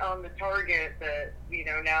hit on the target that, you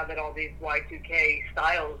know, now that all these Y2K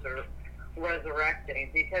styles are resurrecting.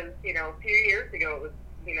 Because, you know, a few years ago it was,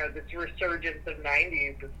 you know, this resurgence of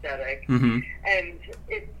 90s aesthetic. And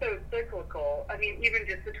it's so cyclical. I mean, even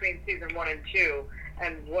just between season 1 and 2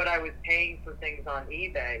 and what I was paying for things on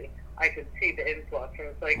eBay, I could see the influx. And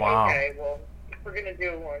it's like, okay, well, if we're going to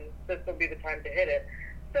do one, this will be the time to hit it.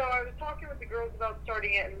 So I was talking with the girls about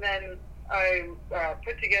starting it, and then I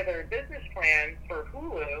put together a business plan for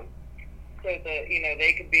Hulu so that, you know,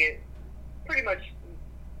 they could be pretty much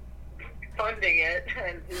funding it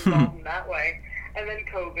and involved in that way. And then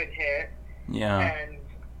COVID hit. And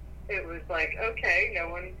it was like, okay, no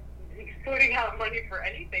one's putting out money for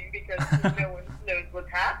anything because no one knows what's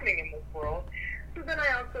happening in this world. So then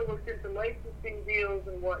I also looked into licensing deals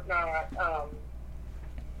and whatnot.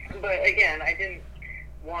 But again, I didn't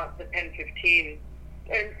want the Pen 15.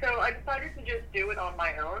 And so I decided to just do it on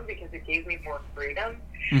my own because it gave me more freedom.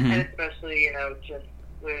 And especially, you know, just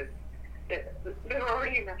with, there were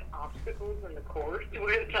already enough obstacles in the course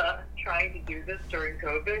with trying to do this during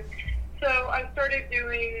COVID. So I started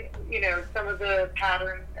doing, you know, some of the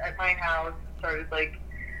patterns at my house, started like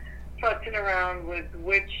futzing around with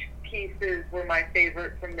which pieces were my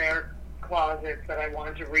favorite from their closets that I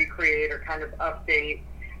wanted to recreate or kind of update.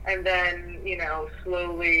 And then, you know,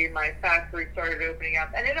 slowly my factory started opening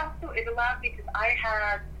up. And it allowed me, because I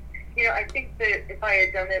had, you know, I think that if I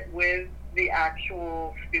had done it with the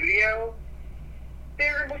actual studio,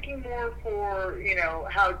 they're looking more for, you know,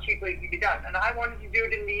 how cheaply it can be done. And I wanted to do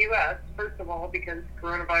it in the U.S., first of all, because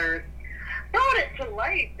coronavirus brought it to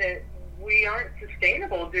light that we aren't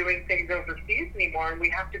sustainable doing things overseas anymore, and we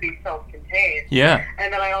have to be self-contained.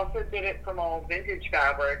 And then I also did it from all vintage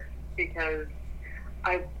fabrics because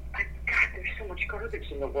God, there's so much garbage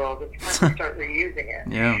in the world. It's time to start reusing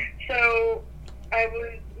it. So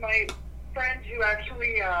my friend who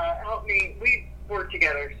actually helped me, we worked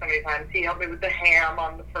together so many times. He helped me with the ham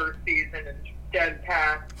on the first season and Dead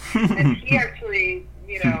Pack. And he actually,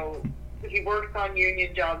 you know, he works on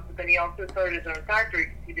union jobs, but then he also started his own factory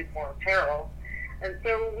because he did more apparel. And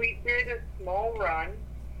so we did a small run.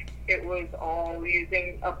 It was all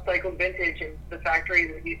using upcycled vintage, and the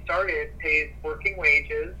factory that he started pays working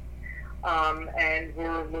wages. And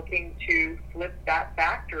we're looking to flip that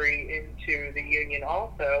factory into the union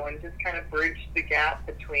also and just kind of bridge the gap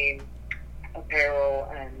between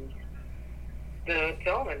apparel and the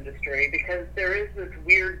film industry, because there is this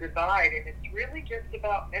weird divide, and it's really just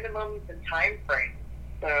about minimums and time frames.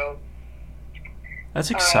 So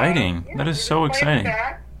that's exciting. That is so exciting.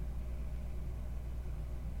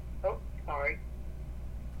 Oh, sorry.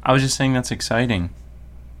 I was just saying that's exciting.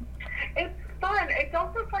 It's fun. It's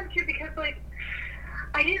also fun too because, like,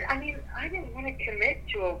 I didn't want to commit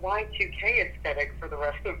to a Y2K aesthetic for the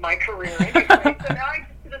rest of my career anyway. So now I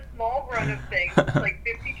just did a small run of things, like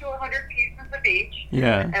 50 to 100 pieces of each.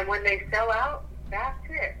 And when they sell out, that's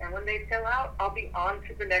it. And when they sell out, I'll be on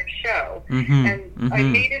to the next show. And I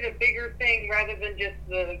made it a bigger thing rather than just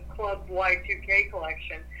the Club Y2K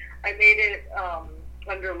collection. I made it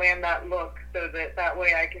under Land That Look so that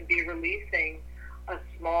way I can be releasing a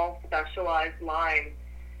small specialized line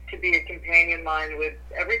to be a companion line with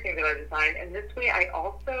everything that I design. And this way I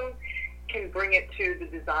also can bring it to the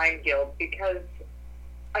Design Guild, because,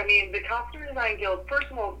 I mean, the Costume Design Guild, first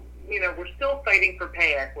of all, you know, we're still fighting for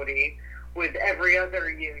pay equity with every other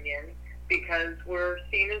union because we're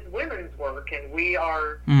seen as women's work, and we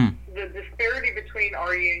are, the disparity between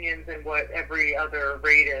our unions and what every other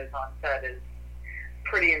rate is on set is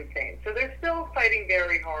pretty insane. So they're still fighting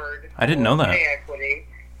very hard. I didn't know that. Pay equity.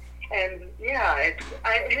 And yeah,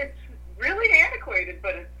 it's really antiquated,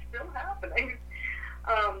 but it's still happening.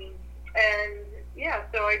 And yeah,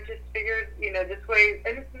 so I just figured, you know, this way,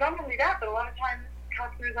 and it's not only that, but a lot of times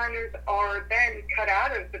costume designers are then cut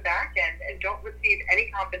out of the back end and don't receive any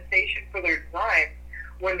compensation for their design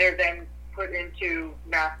when they're then put into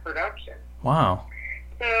mass production. Wow.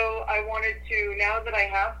 So I wanted to, now that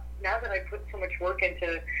I put so much work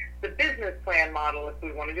into the business plan model, if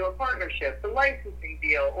we want to do a partnership, the licensing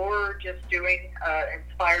deal, or just doing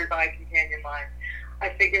inspired by companion line, I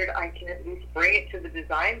figured I can at least bring it to the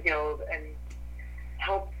Design Guild and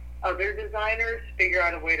help other designers figure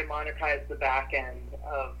out a way to monetize the back end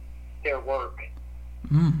of their work.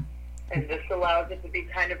 Mm. And this allows it to be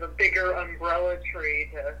kind of a bigger umbrella tree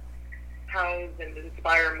to house and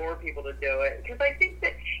inspire more people to do it. Because I think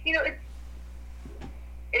that,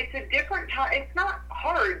 it's a different time. It's not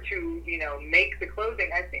hard to, make the clothing.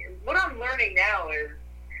 I think what I'm learning now is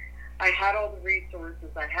I had all the resources.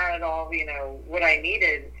 I had all, what I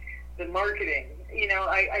needed, the marketing.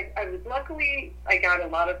 I was luckily, I got a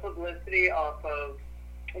lot of publicity off of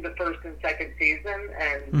the first and second season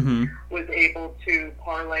and was able to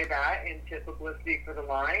parlay that into publicity for the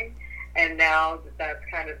line. And now that's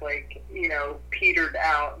kind of like, petered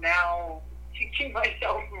out. Now teaching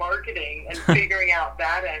myself marketing and figuring out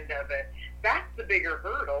that end of it, that's the bigger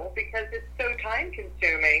hurdle because it's so time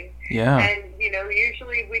consuming. Yeah. And,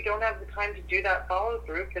 usually we don't have the time to do that follow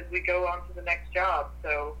through because we go on to the next job.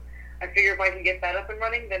 So I figure if I can get that up and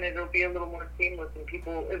running, then it'll be a little more seamless and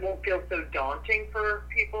it won't feel so daunting for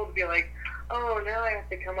people to be like, oh, now I have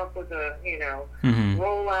to come up with a,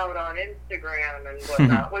 rollout on Instagram and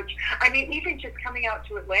whatnot. Which, even just coming out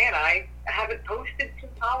to Atlanta, I haven't posted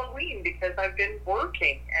since Halloween because I've been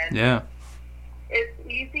working. And it's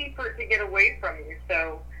easy for it to get away from you.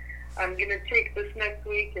 So I'm going to take this next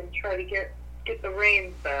week and try to get the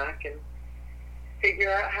reins back and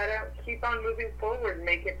figure out how to keep on moving forward and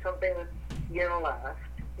make it something that's going to last.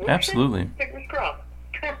 Absolutely. Fingers crossed.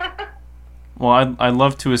 Well, I'd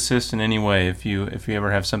love to assist in any way if you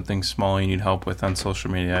ever have something small you need help with on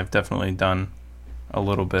social media. I've definitely done a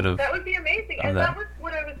little bit of that would be amazing. And that was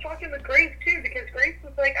what I was talking with Grace too, because Grace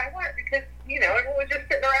was like, I want, because everyone was just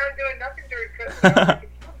sitting around doing nothing during Christmas.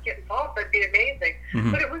 Get involved, that'd be amazing.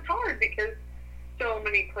 But it was hard because so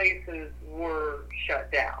many places were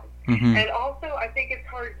shut down. And also, I think it's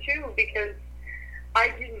hard too because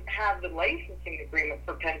I didn't have the licensing agreement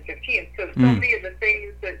for Pen 15, so many of the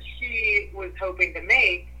things that she was hoping to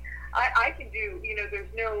make, I can do.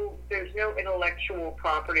 There's no intellectual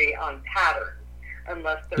property on patterns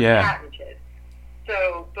unless they're patented.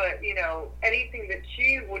 So, but anything that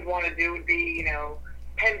she would want to do would be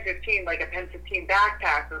Pen 15, like a Pen 15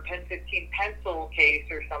 backpack or Pen 15 pencil case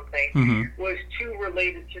or something, was too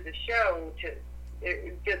related to the show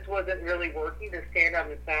it just wasn't really working to stand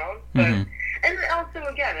on its own. But and also,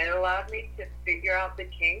 again, it allowed me to figure out the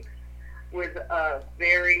kinks with a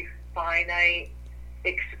very finite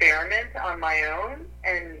experiment on my own,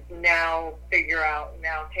 and now take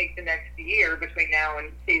the next year between now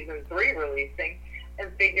and season 3 releasing,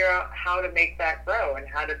 and figure out how to make that grow and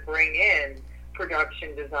how to bring in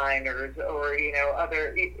production designers or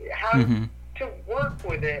how to work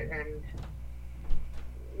with it and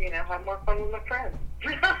have more fun with my friends.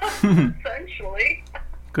 Essentially.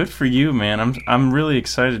 Good for you, man. I'm really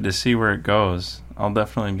excited to see where it goes. I'll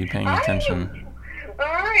definitely be paying attention. All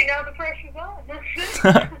right, now the pressure's on.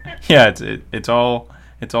 Yeah, it's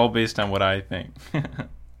all based on what I think.